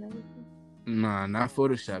photoshopped and everything. Nah, not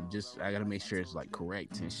Photoshop. Just I gotta make sure it's like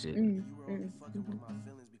correct and shit.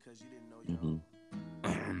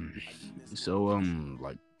 So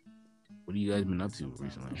like, what have you guys been up to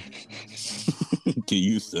recently? Can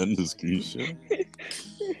you send the screenshot?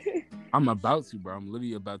 I'm about to, bro. I'm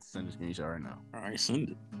literally about to send a screenshot right now. All right, send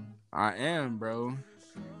it. I am, bro.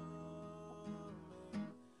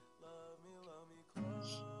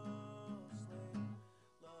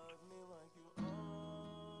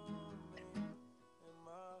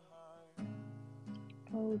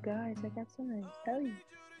 Oh, guys, I got something to tell you.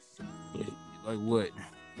 Wait, like what?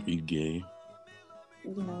 Are you gay?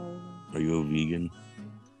 No. Are you a vegan?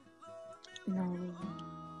 No.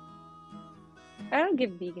 I don't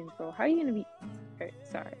give vegans, bro. How are you gonna be?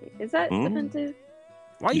 Sorry, is that offensive?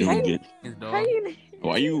 Why you don't get? How you gonna...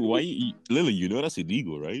 Why you, Lily? You know that's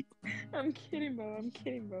illegal, right? I'm kidding, bro.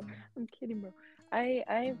 I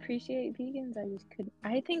appreciate vegans. I just couldn't.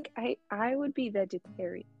 I think I would be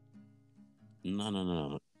vegetarian.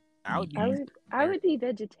 No. I would be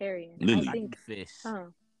vegetarian. Lily. I think.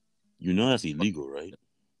 You know that's illegal, right?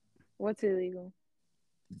 What's illegal?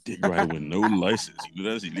 Dick riding with no license. You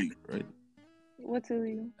know that's illegal, right? What's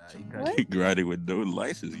illegal? What? Dick riding with no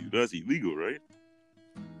license. You know that's illegal, right?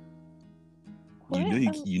 What?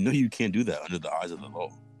 You know you can't do that under the eyes of the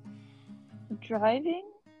law. Driving?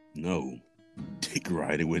 No. Dick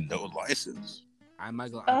riding with no license. I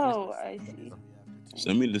see.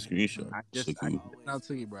 Send me the screenshot. I just not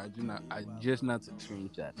took it, bro. I just not took the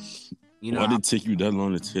screenshot. Why did it take you that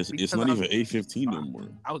long to test? It's not even 8:15 no more.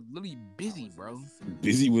 I was literally busy, bro.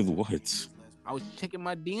 Busy with what? I was checking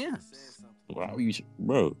my DMs. Why were you,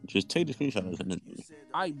 bro? Just take the screenshot and send it to me.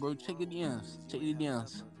 Alright, bro. Check the DMs.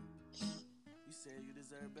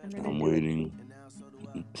 I'm waiting.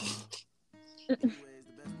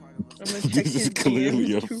 This is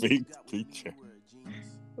clearly a fake picture.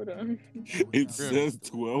 Hold on. It says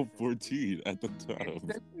 12:14 at the top.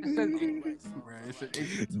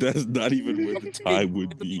 That's not even what the time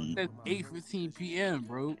would be. It says 8:15 p.m.,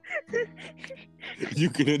 bro. You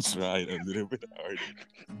could try it a little bit harder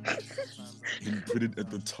and put it at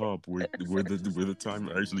the top where the time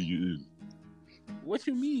actually is. What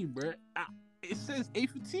you mean, bro? It says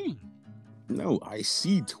 8:15. No, I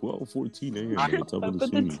see 12:14 a.m. at the top of the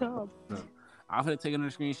screen. I'm gonna take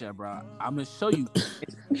another screenshot, bro. I'm gonna show you.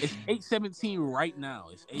 It's 8:17 right now.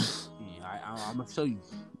 It's 8:17. I'm gonna show you.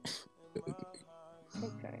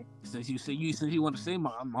 Okay. Since you want to say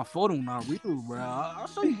my photo not real, bro, I'll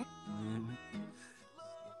show you.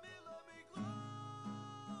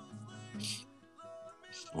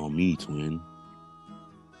 On me, twin.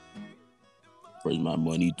 First my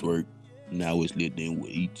money twerk. Now it's lifting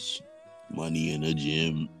weights. Money in the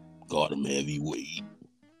gym. Got him heavyweight.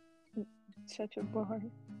 Such a bar.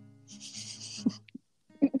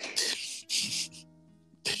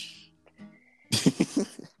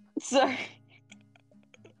 Sorry.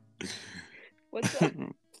 What's up?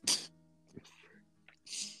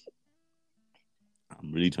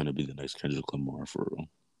 I'm really trying to be the next Kendrick Lamar for real.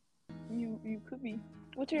 You could be.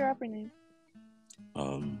 What's your rapper name?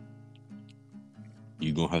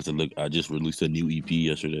 You gonna have to look. I just released a new EP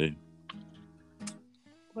yesterday.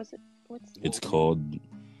 What's it?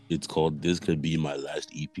 It's called This Could Be My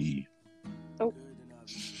Last EP. Oh.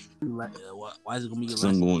 Why is it gonna be your last?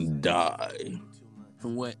 I'm gonna die.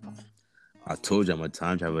 From what? I told you I'm a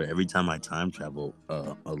time traveler. Every time I time travel,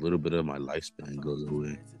 a little bit of my lifespan goes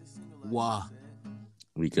away. Why?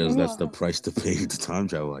 Because that's the price to pay to time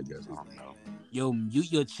travel, I guess. I don't know. Yo, mute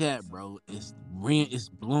your chat, bro. It's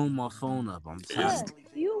blowing my phone up. I'm Yeah, tired.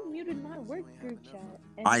 you muted my work group chat.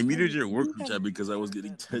 I muted and your work you group have- chat because I was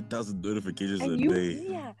getting 10,000 notifications a And you, day.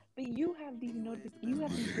 yeah, but you have these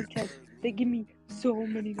group chats that give me so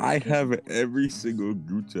many I notifications. have every single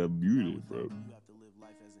group chat muted, bro.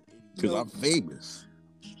 Because I'm famous.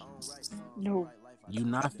 No. You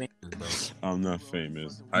not famous, bro. I'm not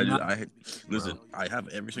famous. Listen, I have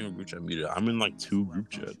every single group chat muted. I'm in like 2 group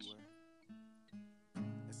chats.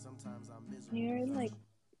 You're in like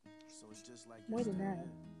more than that.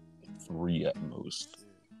 3 at most.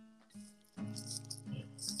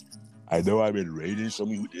 I know I'm in Raiden, show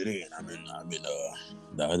me who did it, and I'm in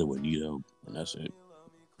the other one, Need Help, and that's it.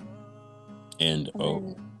 And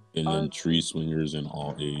then Tree Swingers and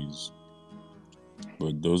All A's.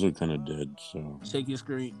 But those are kind of dead, so. Check your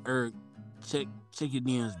screen, or check your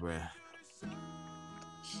DMs, bro.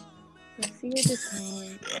 Let's see at the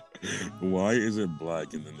time. Why is it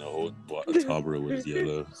black and then the whole top row is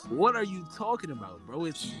yellow? What are you talking about, bro?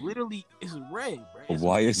 It's red, bro.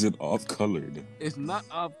 Why is it off colored? It's not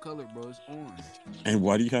off color, bro. It's orange. And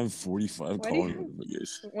why do you have 45 call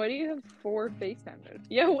notifications? Why do you have 4 FaceTime notifications?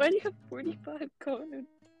 Yeah, why do you have 45 call notifications?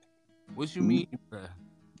 What you mean, bro?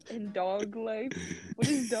 In Dog Life? What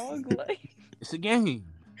is Dog Life? It's a game.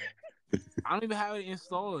 I don't even have it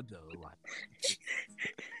installed though. Like,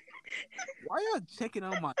 why y'all checking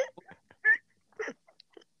on my?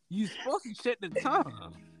 You supposed to check the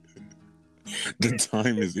time. The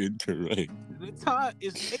time is incorrect. The time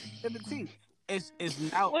is 8:17. It's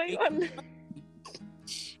now. Wait,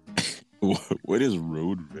 8. What is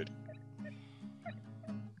road ready?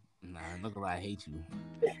 Nah, look like I hate you.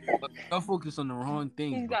 Don't focus on the wrong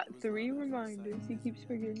thing. He's got 3 reminders. He keeps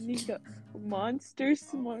forgetting. He's got Monster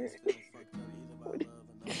Smart.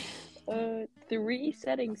 3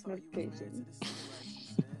 settings notifications.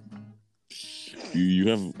 You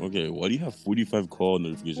have why do you have 45 call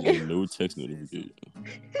notifications and no text notification?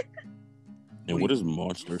 And what is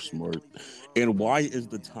Monster Smart? And why is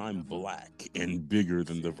the time black and bigger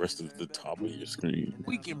than the rest of the top of your screen?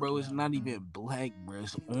 Weekend, bro, it's not even black, bro.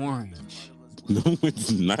 It's orange. No,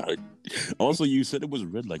 it's not. Also, you said it was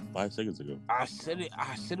red like 5 seconds ago. I said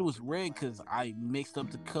it was red because I mixed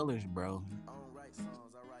up the colors, bro.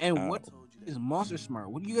 And what is Monster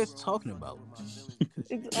Smart? What are you guys talking about?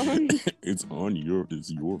 It's on.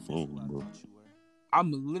 It's your phone, bro.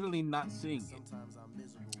 I'm literally not seeing it.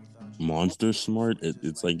 Monster Smart.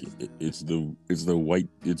 It's the white.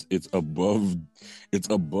 It's above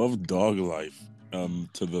Dog Life.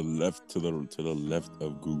 To the left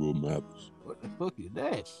of Google Maps. What the fuck is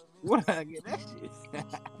that? Where did I get that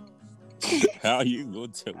shit? How you gonna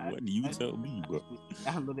tell? What do you tell me, bro?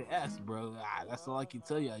 Download the apps, bro. That's all I can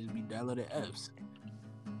tell you. I just be downloading apps.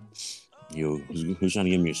 Yo, who's trying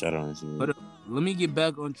to give me a shout out on Instagram? But let me get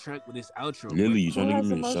back on track with this outro. Lily, you trying to give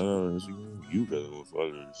me a shout out on Instagram? You got more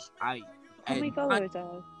followers. How many followers I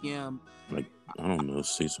have? Yeah. Like, I don't know,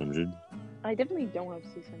 600. I definitely don't have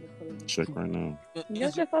 600 followers. Check right now. You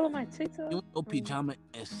guys should follow my TikTok. You go pajama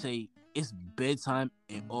and say it's bedtime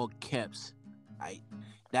in all caps.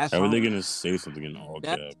 That's how are they gonna say something in all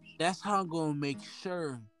caps? That's how I'm gonna make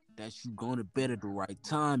sure that you going to bed at the right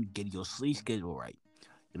time, get your sleep schedule right.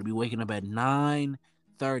 You'll be waking up at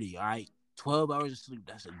 9:30. All right, 12 hours of sleep.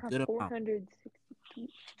 That's a good amount. 462.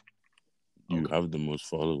 You have the most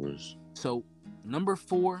followers. So, number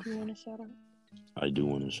 4. Do you want a shout out? I do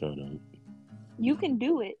want a shout out. You can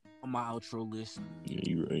do it. On my outro list. Yeah,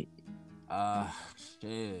 you're right.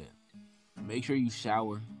 Shit. Make sure you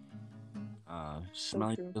shower.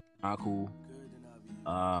 Smelling not cool.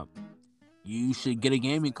 You should get a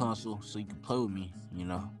gaming console so you can play with me. You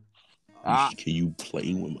know. Can you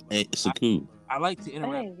play with me? Hey, Saku. I like to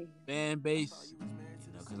interact with fan base,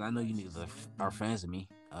 because I know you niggas are fans of me.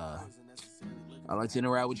 I like to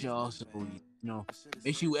interact with y'all, so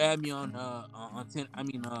make sure you add me on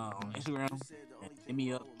Instagram and hit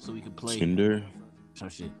me up so we can play Tinder. Some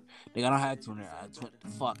shit. Nigga, I don't have Tinder.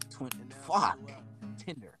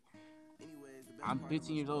 Tinder. I'm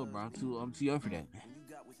 15 years old, bro. I'm too young for that.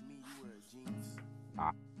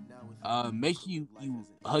 Make sure you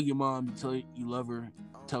hug your mom, tell her you love her,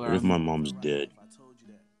 tell her. What if my mom's dead?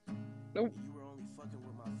 Nope.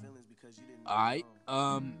 Alright.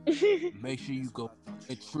 Make sure you go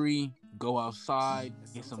a tree, go outside,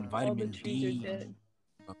 get some vitamin D.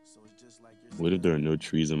 What if there are no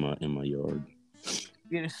trees in my yard?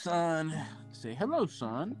 Get a sun. Say hello,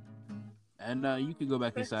 son. And you can go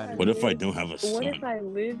back inside. What if I don't have a son? What if I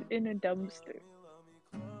live in a dumpster?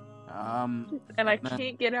 And I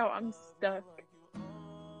can't get out. I'm stuck.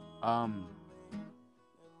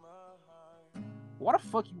 Why the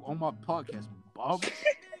fuck you on my podcast? Bob.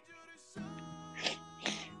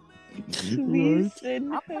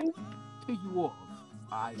 Listen. Take you off.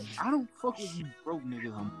 I don't fuck with you broke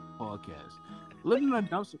niggas on the podcast. Living in a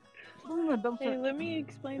dumpster. Hey, let me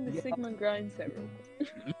explain the Sigma grind set real quick.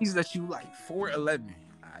 It means that you like 4'11".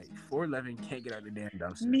 4'11" can't get out of the damn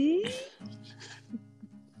dumpster. Me?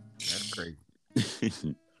 That's crazy.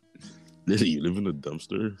 Listen, you live in a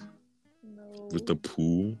dumpster No. with the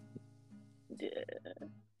pool. Yeah.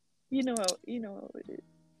 You know how it is.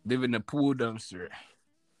 Live in a pool dumpster.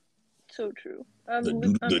 So true. The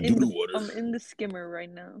doo-doo water. I'm in the skimmer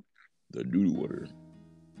right now. The doo-doo water.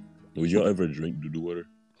 Would y'all ever drink doo-doo water?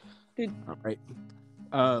 All right.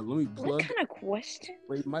 Let me plug. What kind of question?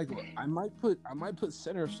 Wait, Michael. I might put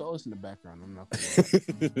Center of Solace in the background. I'm not.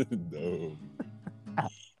 No.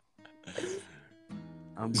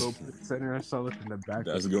 I'm gonna put Center of Solace in the background.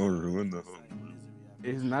 That's gonna ruin the whole.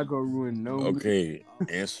 It's not gonna ruin no. Okay,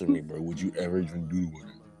 answer me, bro. Would you ever drink doo-doo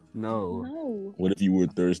water? No. No. What if you were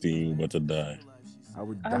thirsty and you were about to die? I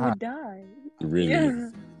would I die. would die. Really? Yeah.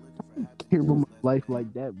 Care about my life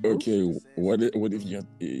like that, bro. Okay, what if you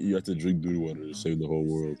have to drink doo-doo water to save the whole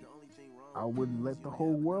world? I wouldn't let the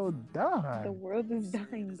whole world die. The world is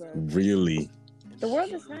dying, bro. Really? The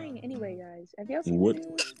world is dying anyway, guys. Have y'all seen What? the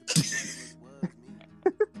news?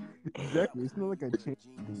 Exactly. It's not like a change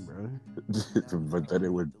thing, bro. But then it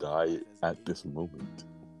would die at this moment.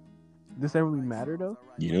 Does that really matter though?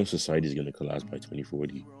 You know society's gonna collapse by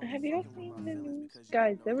 2040. Have y'all seen the news?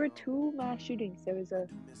 Guys, there were 2 mass shootings. There was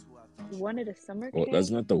one at a summer Well, camp. that's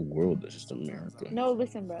not the world, that's just America. No,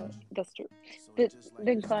 listen, bro. That's true.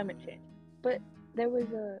 Then climate change. But there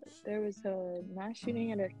was a mass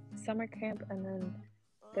shooting at a summer camp, and then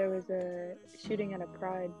there was a shooting at a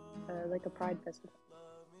pride, like a pride festival.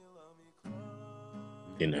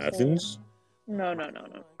 In Athens? No.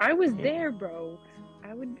 I was there, bro.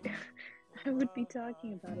 I would be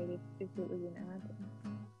talking about it if it was in Athens.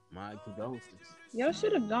 My condolences. Y'all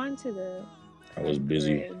should have gone to the. I was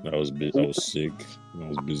busy. I was sick. I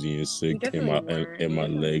was busy and sick. And my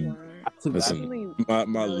leg. Listen,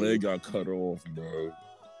 my leg got cut off, bro.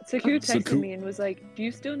 Saku texted me and was like, "Do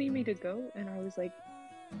you still need me to go?" And I was like,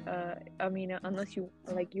 I mean, unless you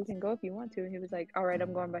you can go if you want to." And he was like, "All right,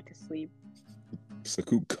 I'm going back to sleep."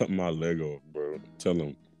 Saku cut my leg off, bro. Tell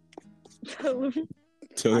him.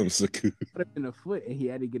 Tell him, Saku. Put him in the foot, and he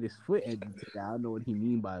had to get his foot educated. I don't know what he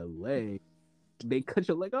mean by leg. They cut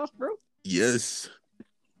your leg off, bro? Yes.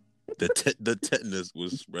 The tetanus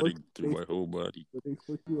was spreading through my whole body. They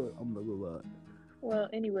fucked you up. I'm gonna go. Well,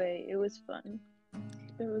 anyway, it was fun.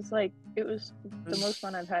 It was the most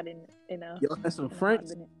fun I've had in a. Y'all had some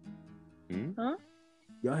Franks? Huh?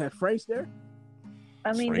 Y'all had Franks there?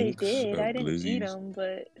 I mean, Franks, they did. I didn't Glizzies. eat them,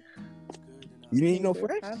 but You didn't eat no they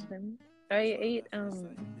Franks? have them. I ate.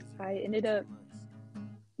 I ended up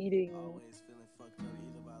eating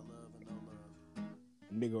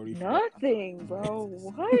Nigga already nothing, bro.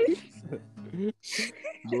 What? You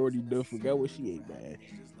already done forgot what she ate, man.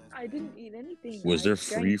 I didn't eat anything. Was I there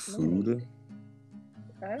drank free milk. food?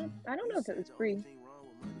 I don't know if it was free.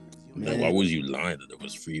 Man, why was you lying that there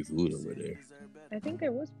was free food over there? I think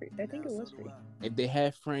there was free. I think it was free. If they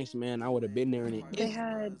had Franks, man, I would have been there and They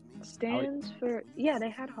had stands for they had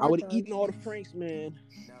hot I would dogs. have eaten all the Franks, man.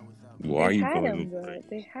 Why are you had calling them, them bro. Franks?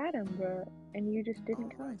 They had them, bro, and you just didn't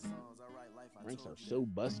come. Franks are so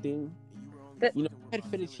busting. But- You know, I had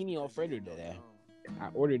fettuccine alfredo today. I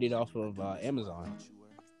ordered it off of Amazon.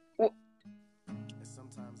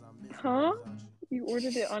 Huh? You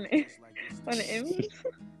ordered it on Amazon?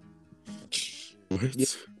 What? Yeah.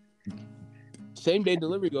 Same day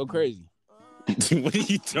delivery go crazy. What are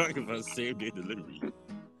you talking about? Same day delivery?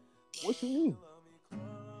 What you mean?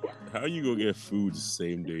 How you gonna get food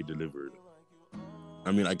same day delivered?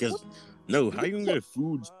 I mean, I guess no. How you gonna get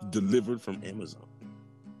food delivered from Amazon?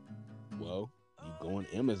 Well, you go on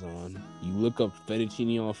Amazon, you look up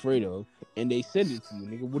fettuccine alfredo, and they send it to you,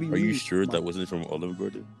 nigga. What do you Are mean? you sure that wasn't from Olive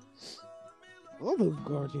Garden? Olive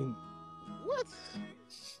Garden? What?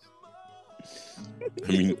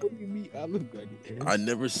 I mean, what do you mean Olive Garden? I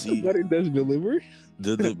never Olive see Garden does deliver?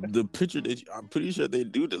 the picture that I'm pretty sure they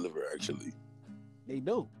do deliver actually. They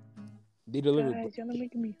don't. They deliver. Guys, y'all are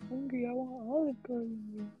making me hungry. I want Olive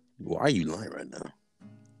Garden. Why are you lying right now?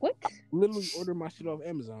 What? Literally order my shit off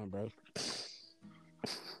Amazon, bro.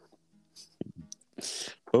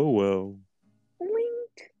 Oh well.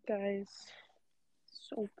 Link, guys.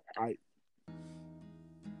 So bad.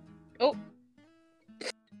 Oh.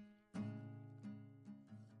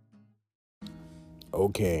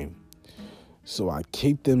 Okay. So I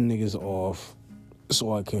kicked them niggas off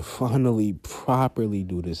so I can finally properly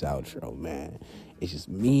do this outro, man. It's just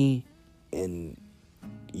me and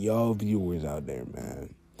y'all viewers out there,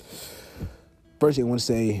 man. First thing I want to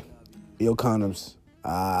say, yo, condoms,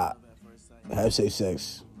 have safe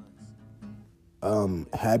sex.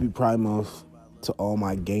 Happy Pride Month to all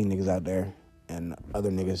my gay niggas out there and other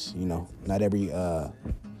niggas. You know, not every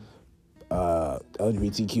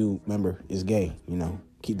LGBTQ member is gay. You know,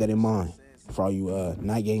 keep that in mind for all you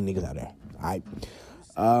not gay niggas out there.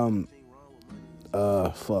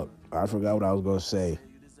 Fuck, I forgot what I was gonna say.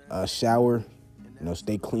 Shower, you know,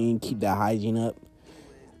 stay clean, keep that hygiene up.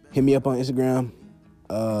 Hit me up on Instagram.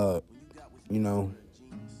 You know,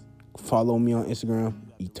 follow me on Instagram.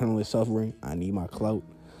 Eternally Suffering. I need my clout.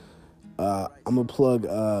 I'm gonna plug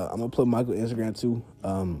Michael Instagram too.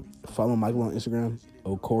 Follow Michael on Instagram.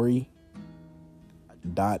 Okori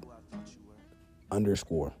 _.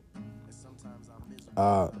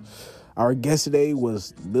 Our guest today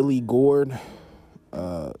was Lily Gord.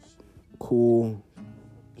 Cool.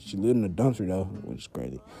 She lived in a dumpster though, which is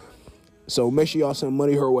crazy. So make sure y'all send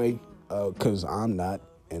money her way, cause I'm not,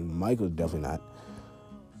 and Michael's definitely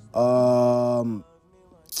not.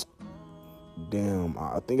 Damn,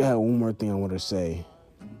 I think I had one more thing I want to say.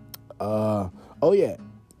 Oh yeah,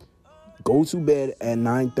 go to bed at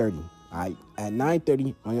 9:30. At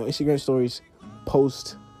 9:30 on your Instagram stories,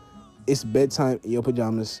 post it's bedtime in your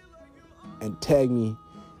pajamas, and tag me,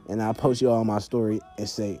 and I'll post you all on my story and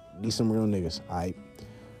say these some real niggas. Alright,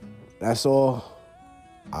 that's all.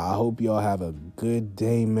 I hope y'all have a good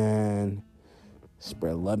day, man.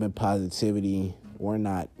 Spread love and positivity. Or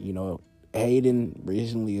not, you know. Hating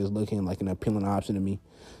recently is looking like an appealing option to me.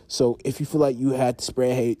 So if you feel like you had to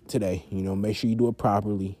spread hate today, you know, make sure you do it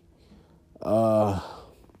properly.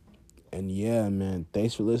 And yeah, man,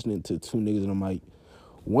 thanks for listening to two niggas in a mic.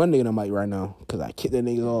 One nigga in a mic right now, because I kicked that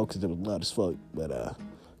niggas off because it was loud as fuck. But,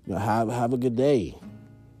 you know, have a good day.